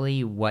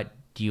generally, what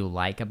do you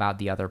like about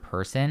the other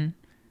person?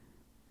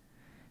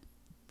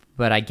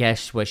 But I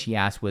guess what she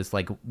asked was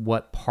like,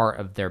 what part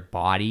of their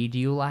body do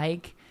you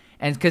like?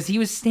 And because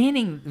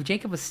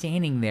Jacob was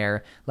standing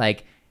there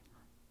like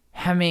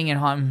hemming and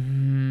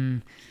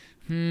hawing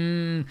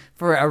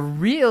for a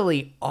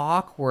really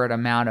awkward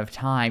amount of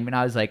time. And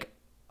I was like,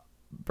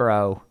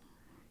 bro,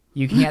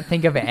 you can't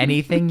think of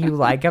anything you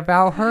like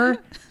about her?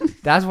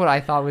 That's what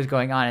I thought was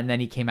going on. And then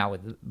he came out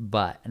with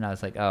butt. And I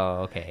was like,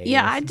 oh, okay.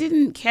 Yeah, I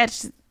didn't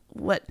catch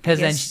what. Because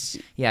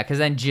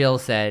then Jill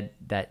said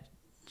that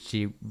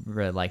she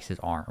really likes his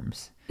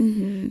arms.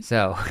 Mm-hmm.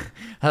 So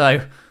I was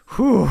like,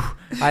 whew.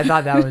 I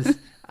thought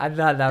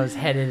that was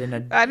headed in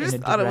a. I just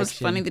thought it was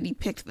funny that he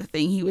picked the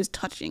thing he was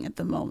touching at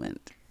the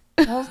moment.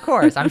 Well, of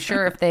course. I'm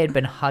sure if they had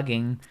been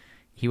hugging,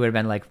 he would have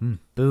been like,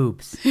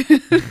 boobs.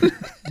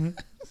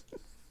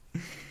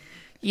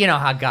 You know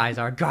how guys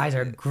are. Guys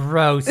are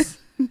gross.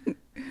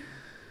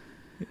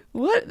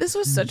 What? This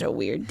was such a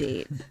weird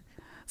date.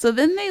 So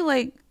then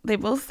they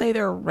both say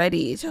they're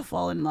ready to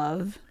fall in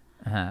love.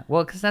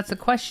 Well, because that's the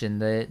question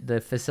the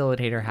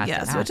facilitator has to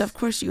ask. Yes, which of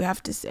course you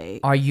have to say.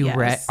 Are you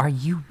yes. Are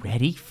you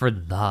ready for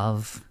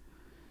love?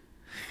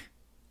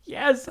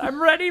 Yes, I'm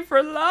ready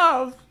for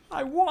love.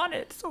 I want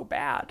it so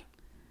bad.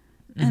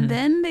 And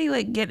then they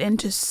like get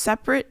into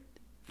separate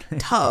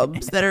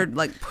tubs that are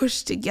like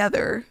pushed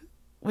together,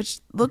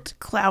 which looked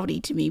cloudy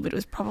to me, but it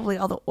was probably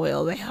all the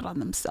oil they had on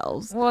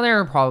themselves. Well, there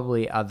are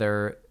probably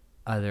other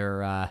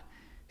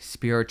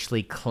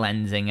spiritually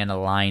cleansing and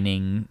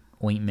aligning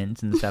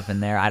ointments and stuff in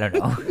there. I don't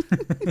know.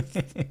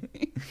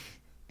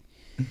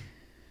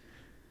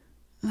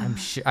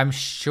 I'm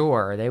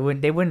sure they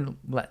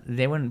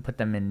wouldn't put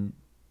them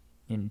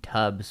in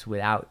tubs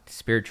without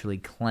spiritually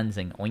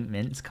cleansing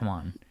ointments. Come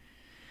on.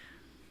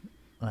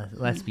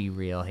 Let's be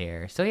real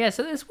here. So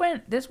so this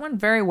went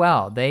very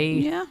well.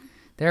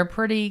 They're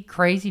pretty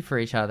crazy for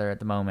each other at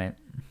the moment.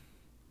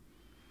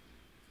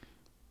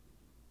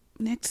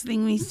 Next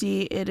thing we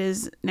see, it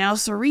is now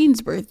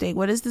Serene's birthday.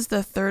 What is this,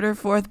 the third or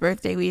fourth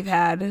birthday we've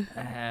had?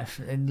 At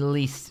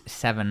least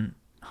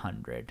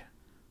 700.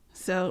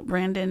 So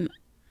Brandon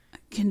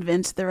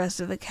convinced the rest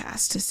of the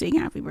cast to sing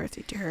happy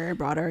birthday to her and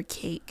brought her a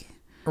cake.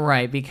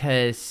 Right,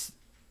 because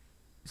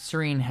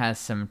Serene has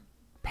some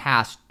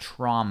past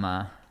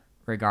trauma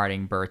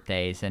regarding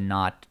birthdays and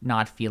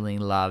not feeling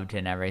loved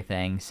and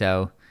everything.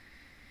 So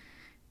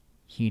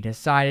he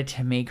decided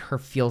to make her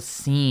feel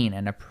seen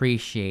and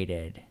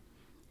appreciated.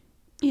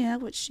 Yeah,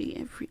 which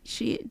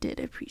she did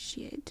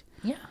appreciate.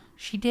 Yeah,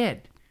 she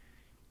did.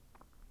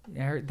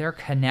 Their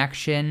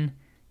connection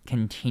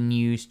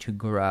continues to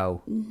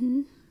grow.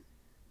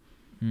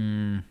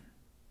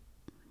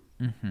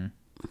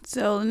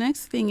 So the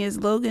next thing is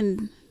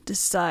Logan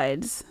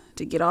decides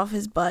to get off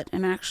his butt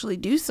and actually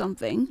do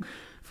something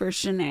for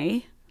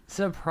Shanae.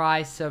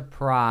 Surprise,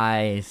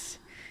 surprise.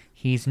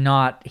 He's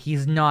not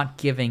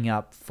giving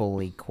up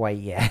fully quite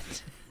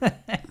yet.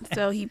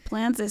 So he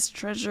plans this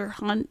treasure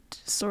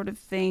hunt sort of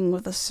thing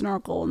with a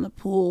snorkel in the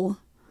pool.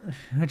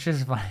 Which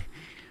is funny.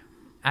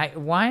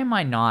 Why am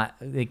I not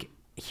like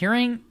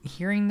hearing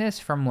this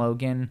from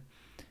Logan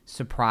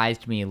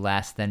surprised me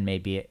less than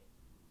maybe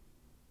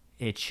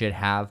it should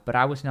have, but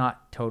I was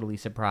not totally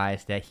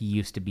surprised that he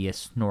used to be a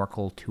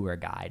snorkel tour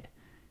guide.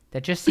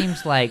 That just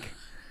seems like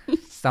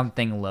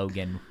something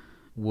Logan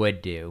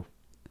would do.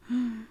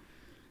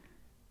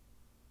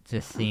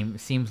 Just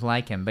seems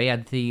like him. But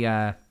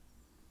yeah,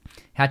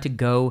 had to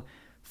go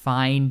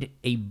find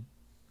a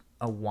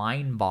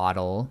wine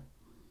bottle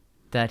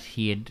that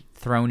he had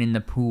thrown in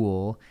the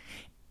pool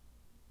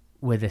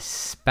with a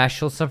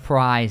special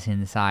surprise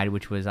inside,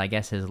 which was, I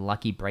guess, his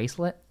lucky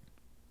bracelet.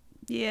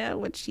 Yeah,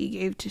 which he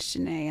gave to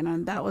Shanae,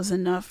 and that was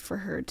enough for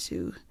her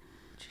to.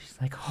 She's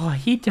like, oh,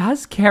 he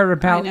does care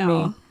about I me.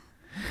 know.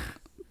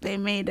 They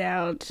made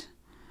out.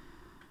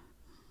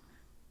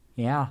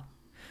 Yeah.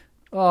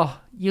 Oh,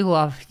 you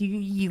love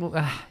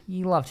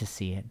to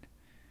see it.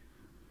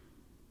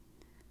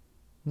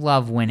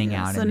 Love winning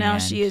out. So in now the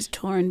she end. is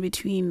torn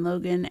between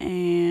Logan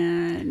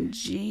and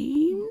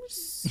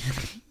James.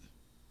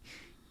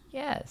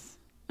 Yes.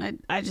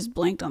 I just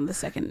blanked on the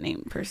second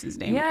person's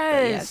name. but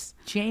Yes.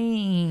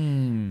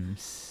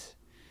 James.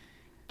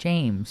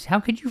 James.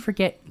 How could you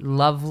forget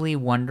lovely,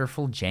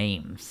 wonderful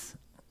James?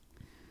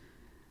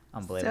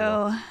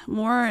 Unbelievable. So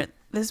more at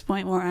this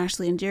point, more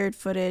Ashley and Jared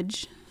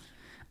footage.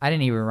 I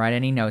didn't even write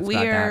any notes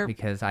about We're- that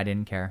because I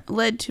didn't care.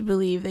 Led to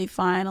believe they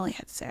finally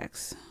had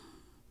sex.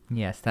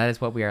 Yes, that is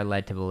what we are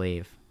led to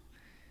believe.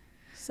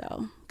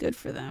 So good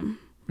for them.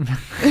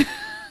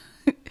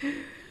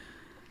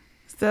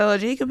 So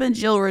Jacob and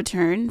Jill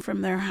return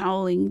from their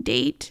howling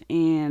date,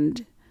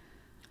 and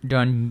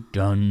Dun,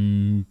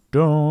 dun,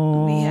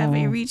 dun. we have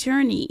a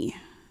returnee.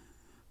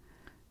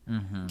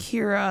 Mm-hmm.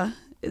 Kira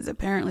is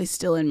apparently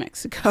still in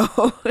Mexico.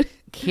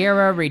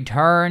 Kira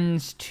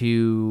returns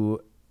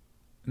to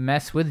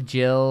mess with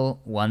Jill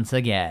once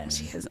again.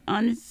 She has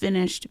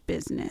unfinished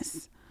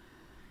business.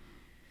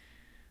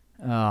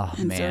 Oh,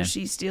 And so man.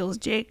 she steals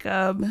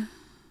Jacob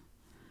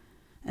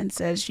and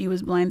says she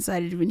was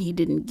blindsided when he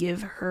didn't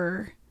give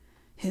her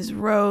his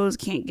rose.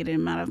 Can't get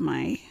him out of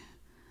my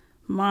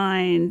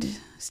mind.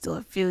 Still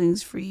have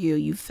feelings for you.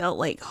 You felt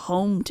like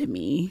home to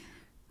me.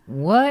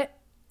 What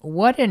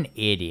an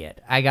idiot.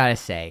 I gotta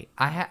say.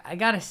 I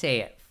gotta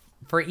say it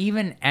for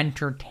even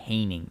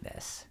entertaining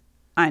this.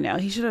 I know.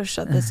 He should have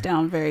shut this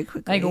down very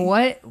quickly.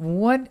 Like,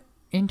 what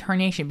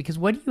incarnation? Because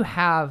what do you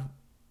have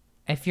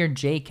if you're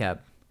Jacob?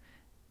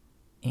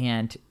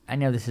 And I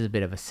know this is a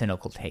bit of a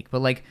cynical take,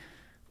 but like,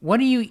 what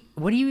do you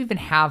even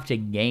have to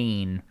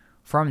gain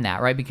from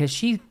that, right? Because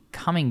she's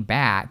coming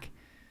back.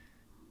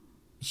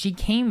 She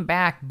came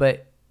back,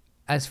 but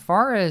as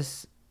far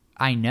as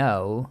I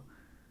know,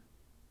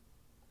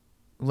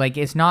 like,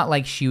 it's not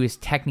like she was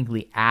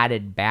technically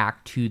added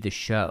back to the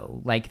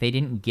show. Like, they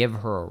didn't give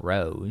her a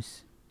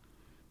rose.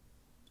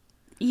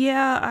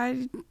 Yeah,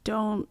 I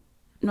don't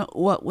know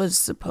what was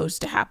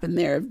supposed to happen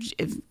there.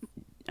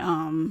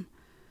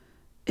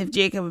 If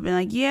Jacob had been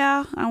like,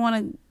 yeah, I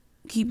want to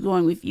keep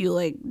going with you,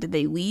 like, did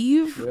they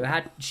leave?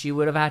 He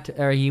would have had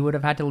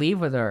to leave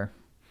with her.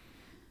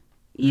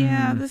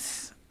 Yeah,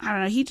 I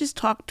don't know. He just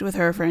talked with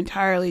her for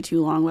entirely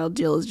too long while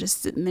Jill is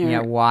just sitting there. Yeah,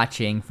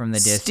 watching from the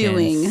distance,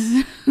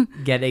 stewing.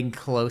 getting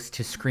close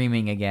to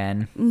screaming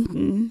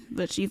again.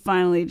 But she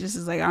finally just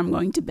is like, I'm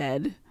going to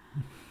bed.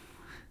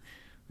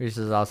 Which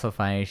is also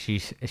funny. She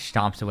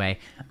stomps away.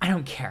 I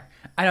don't care.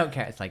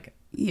 It's like,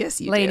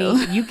 Yes, you lady,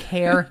 do. you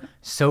care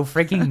so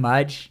freaking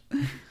much.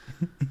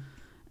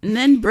 And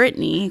then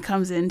Brittany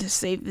comes in to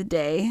save the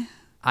day.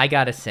 I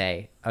gotta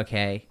say,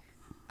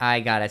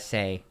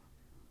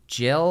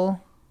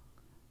 Jill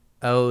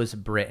owes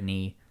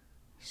Brittany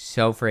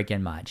so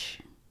freaking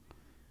much.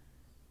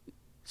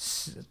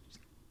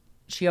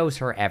 She owes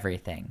her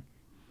everything.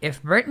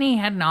 If Brittany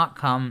had not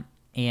come,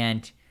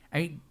 and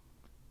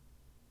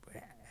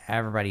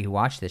everybody who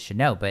watched this should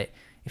know, but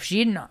if she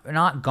had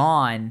not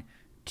gone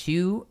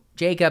to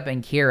Jacob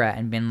and Kira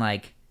and been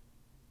like,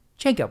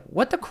 Jacob,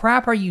 what the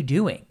crap are you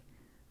doing?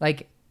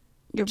 Like,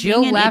 You're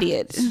Jill being an left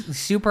idiot.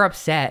 super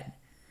upset.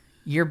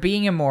 You're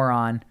being a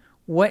moron.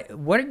 What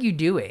are you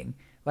doing?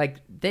 Like,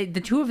 the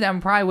two of them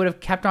probably would have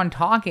kept on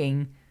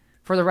talking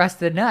for the rest of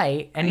the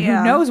night, and Yeah.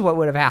 who knows what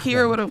would have happened.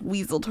 Kira would have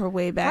weaseled her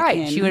way back Right.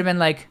 in. She would have been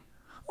like,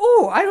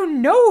 oh, I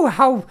don't know.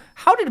 How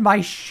did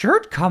my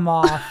shirt come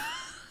off?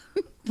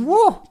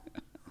 Whoa.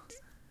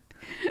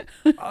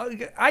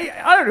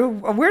 I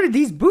don't know. Where did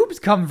these boobs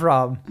come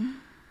from?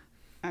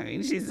 I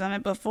mean, she's done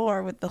it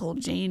before with the whole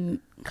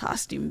Jane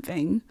costume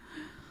thing.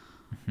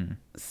 Mm-hmm.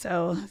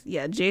 So,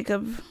 yeah,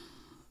 Jacob,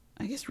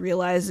 I guess,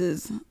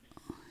 realizes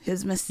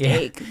his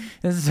mistake.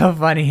 This is so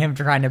funny, him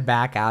trying to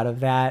back out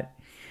of that.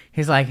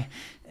 He's like,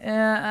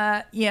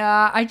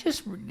 yeah, I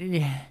just don't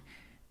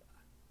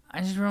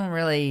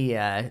really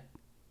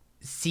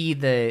see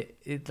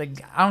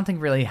like, I don't think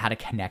really had a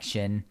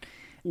connection.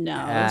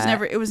 No,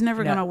 it was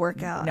never going to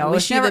work out. No, I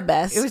wish you the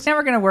best. It was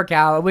never going to work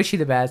out. I wish you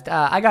the best.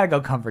 I got to go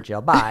comfort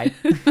Jill. Bye.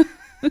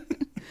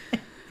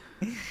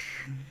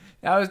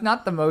 That was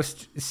not the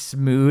most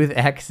smooth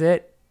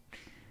exit,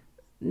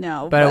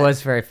 No, but it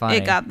was very funny.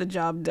 It got the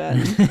job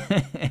done.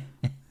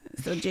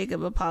 So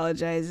Jacob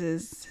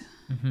apologizes.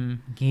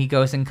 He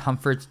goes and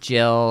comforts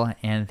Jill,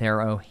 and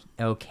they're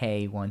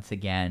okay once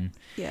again.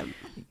 Yeah.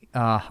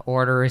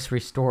 Order is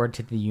restored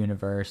to the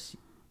universe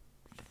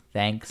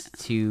thanks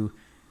to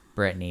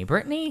Brittany.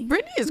 Brittany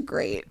Brittany is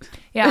great.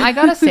 Yeah, I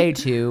gotta say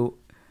too,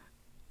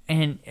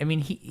 and I mean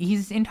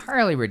he's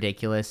entirely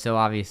ridiculous. So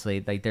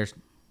obviously, like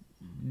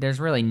there's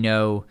really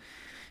no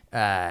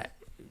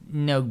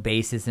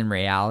basis in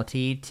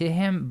reality to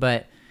him.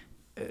 But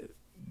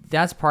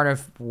that's part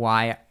of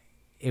why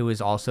it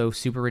was also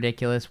super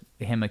ridiculous.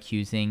 Him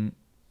accusing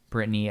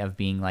Brittany of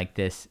being like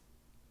this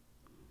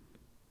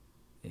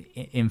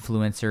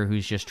influencer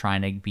who's just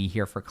trying to be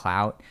here for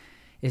clout,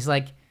 is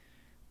like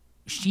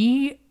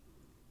she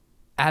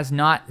has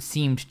not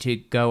seemed to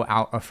go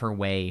out of her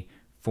way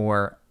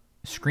for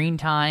screen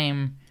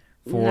time,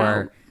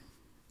 for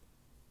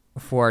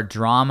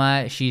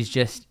drama. She's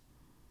just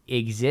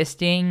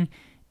existing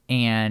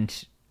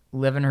and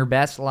living her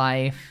best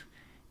life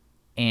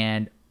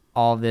and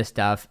all this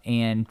stuff,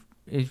 and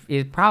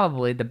is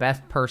probably the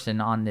best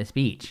person on this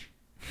beach.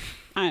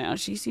 I know,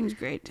 she seems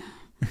great.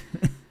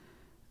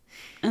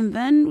 And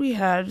then we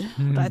had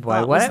what I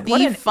thought was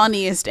the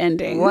funniest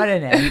ending. What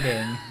an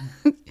ending.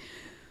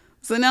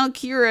 So now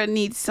Kira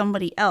needs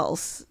somebody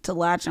else to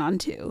latch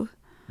onto.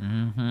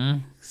 Mm-hmm.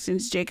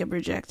 Since Jacob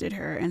rejected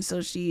her. And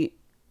so she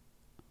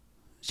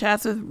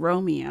chats with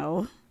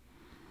Romeo.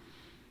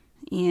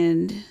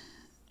 And...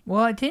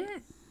 Well,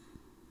 didn't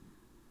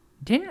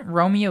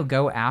Romeo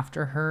go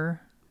after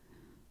her?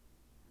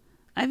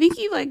 I think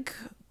he, like...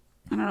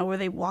 I don't know, were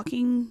they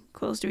walking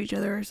close to each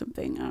other or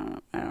something? I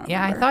don't remember.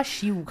 Yeah, I thought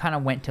she kind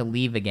of went to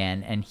leave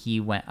again, and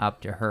he went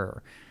up to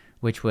her,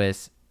 which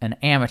was an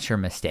amateur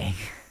mistake.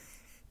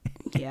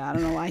 Yeah, I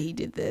don't know why he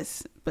did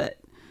this, but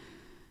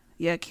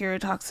yeah,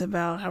 Kira talks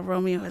about how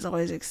Romeo has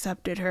always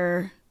accepted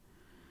her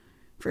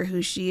for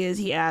who she is.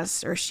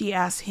 She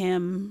asks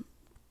him,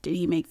 did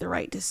he make the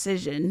right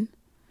decision?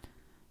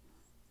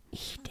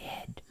 He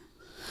did.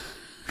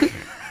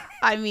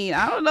 I mean,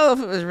 I don't know if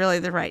it was really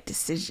the right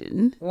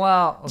decision.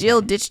 Well, okay.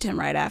 Jill ditched him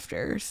right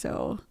after,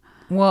 so.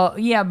 Well,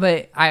 yeah,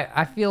 but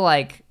I feel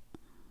like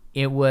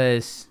it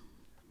was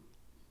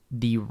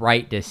the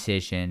right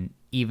decision,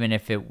 even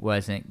if it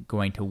wasn't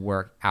going to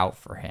work out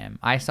for him.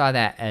 I saw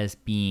that as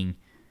being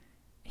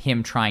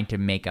him trying to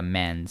make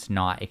amends,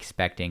 not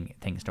expecting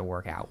things to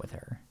work out with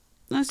her.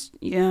 That's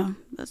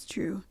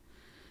true.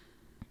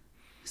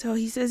 So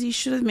he says he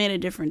should have made a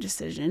different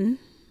decision.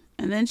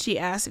 And then she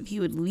asks if he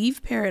would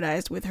leave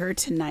paradise with her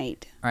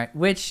tonight. All right,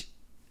 which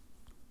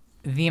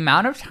the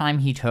amount of time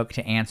he took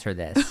to answer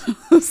this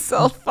was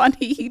so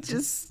funny. He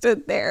just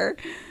stood there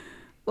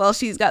while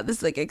she's got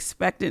this like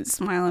expectant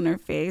smile on her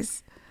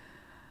face.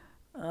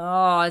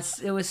 Oh,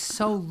 it was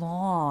so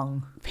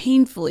long.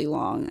 Painfully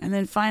long. And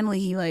then finally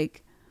he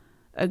like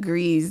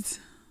agrees.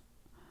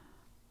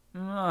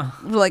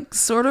 Like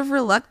sort of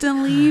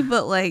reluctantly,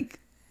 but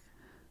like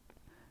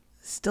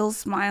still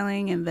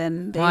smiling. And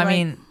then I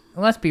mean,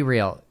 let's be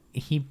real.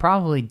 He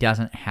probably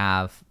doesn't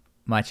have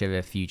much of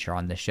a future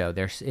on the show.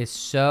 Is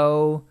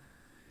so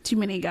too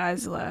many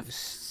guys left.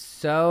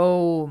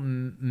 So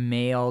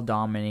male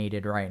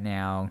dominated right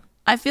now.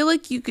 I feel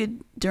like you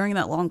could, during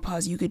that long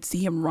pause, you could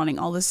see him running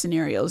all the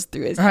scenarios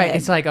through his head. Right.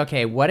 It's like,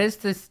 okay, what is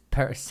this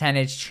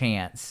percentage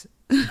chance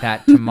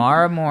that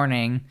tomorrow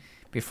morning,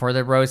 before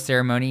the rose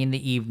ceremony in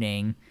the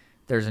evening,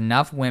 there's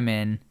enough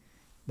women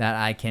that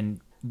I can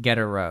get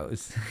a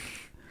rose?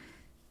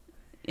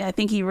 Yeah, I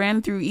think he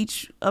ran through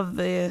each of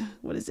the,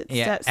 what is it?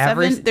 Yeah,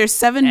 seven. There's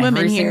 7 women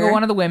here. Every single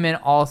one of the women,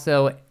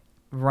 also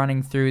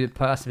running through the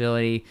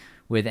possibility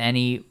with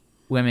any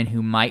women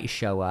who might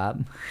show up.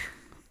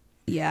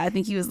 Yeah, I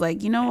think he was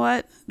like, you know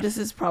what? This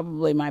is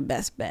probably my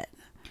best bet.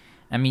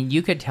 I mean,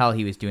 you could tell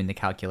he was doing the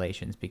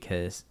calculations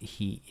because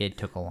it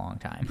took a long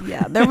time.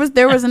 Yeah,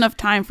 there was enough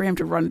time for him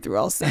to run through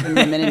all 7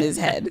 women in his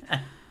head.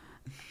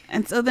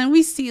 And so then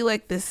we see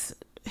like this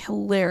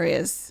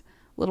hilarious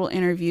little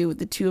interview with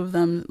the two of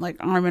them like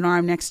arm in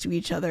arm next to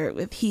each other.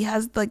 He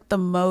has like the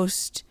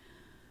most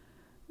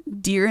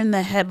deer in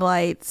the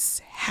headlights,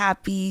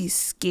 happy,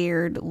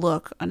 scared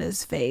look on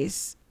his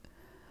face.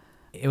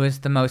 It was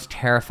the most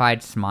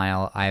terrified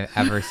smile I've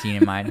ever seen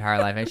in my entire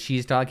life. And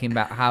she's talking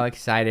about how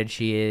excited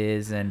she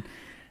is and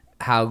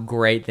how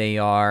great they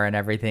are and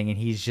everything. And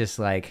he's just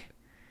like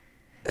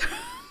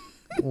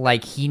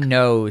he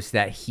knows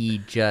that he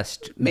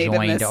just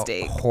joined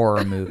a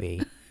horror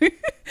movie.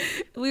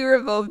 We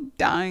were both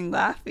dying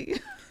laughing.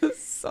 It was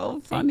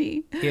so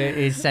funny. It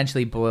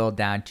essentially boiled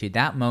down to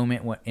that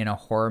moment in a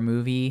horror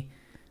movie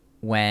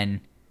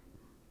when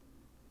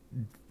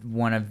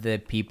one of the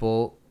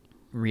people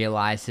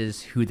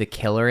realizes who the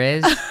killer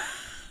is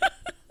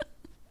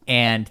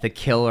and the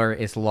killer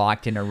is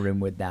locked in a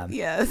room with them.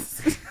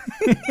 Yes.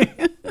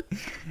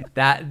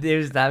 that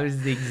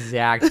was the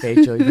exact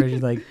facial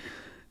expression, like,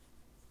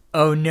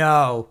 oh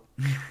no,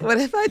 what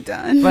have I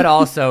done? But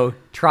also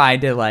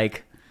tried to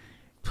like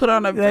put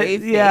on a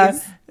brave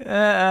face.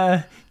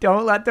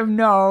 Don't let them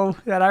know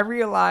that I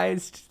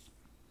realized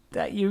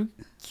that you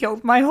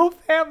killed my whole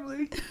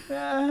family.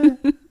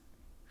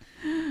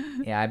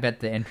 Yeah, I bet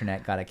the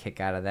internet got a kick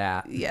out of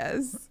that.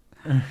 Yes.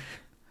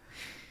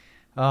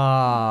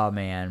 Oh,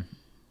 man.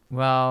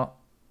 Well,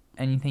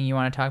 anything you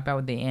want to talk about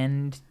with the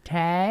end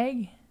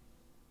tag?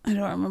 I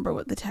don't remember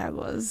what the tag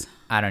was.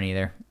 I don't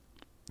either.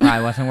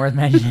 Probably wasn't worth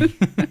mentioning.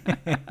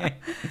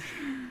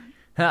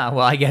 Well,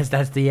 I guess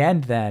that's the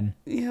end then.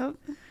 Yep.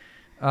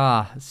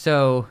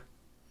 So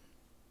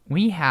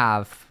we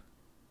have,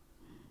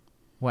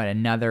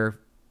 another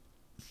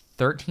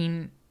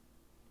 13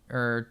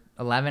 or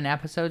 11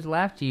 episodes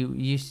left?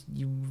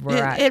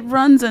 It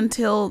runs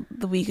until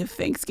the week of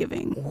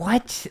Thanksgiving.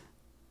 What?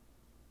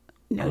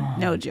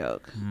 No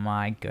joke.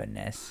 My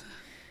goodness.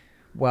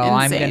 Well,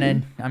 I'm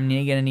Insane.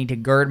 gonna need to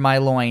gird my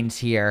loins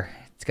here.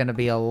 It's gonna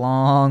be a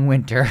long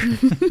winter.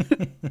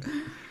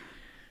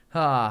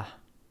 All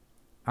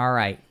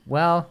right.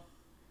 Well,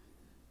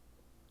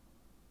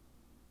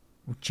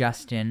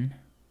 Justin,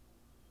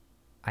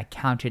 I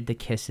counted the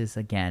kisses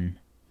again,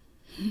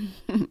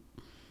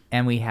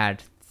 and we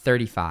had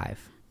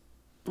 35.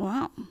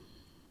 Wow.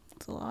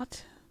 That's a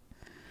lot.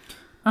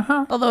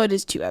 Uh-huh. Although it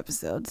is 2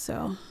 episodes,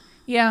 so.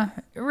 Yeah,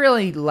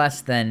 really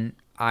less than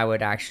I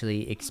would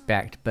actually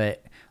expect,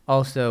 but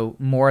also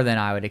more than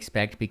I would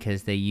expect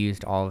because they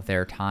used all of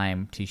their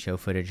time to show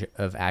footage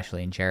of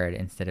Ashley and Jared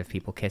instead of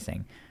people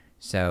kissing.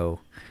 So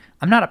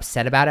I'm not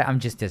upset about it. I'm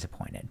just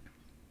disappointed.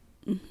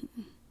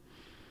 Mm-hmm.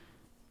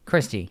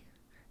 Christy,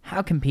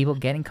 how can people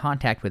get in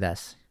contact with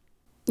us?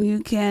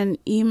 You can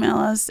email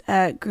us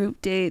at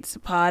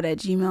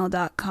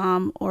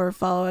groupdatespod@gmail.com or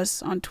follow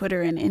us on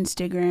Twitter and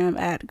Instagram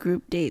at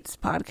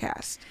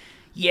groupdatespodcast.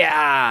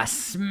 Yeah,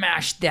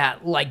 smash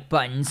that like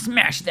button,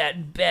 smash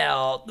that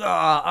bell.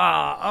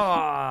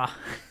 Are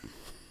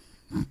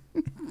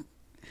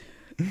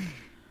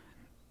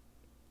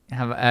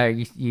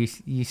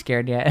you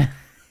scared yet?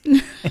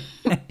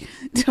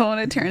 Don't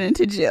want to turn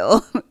into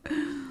Jill.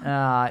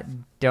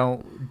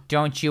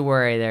 Don't you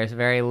worry. There's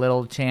very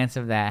little chance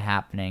of that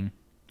happening.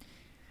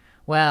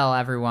 Well,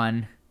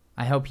 everyone,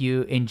 I hope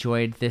you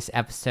enjoyed this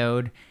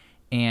episode,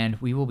 and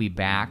we will be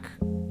back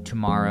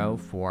tomorrow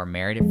for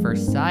Married at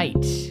First Sight.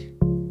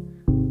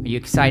 Are you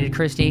excited,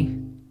 Christy?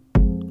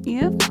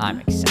 Yep. I'm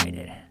excited.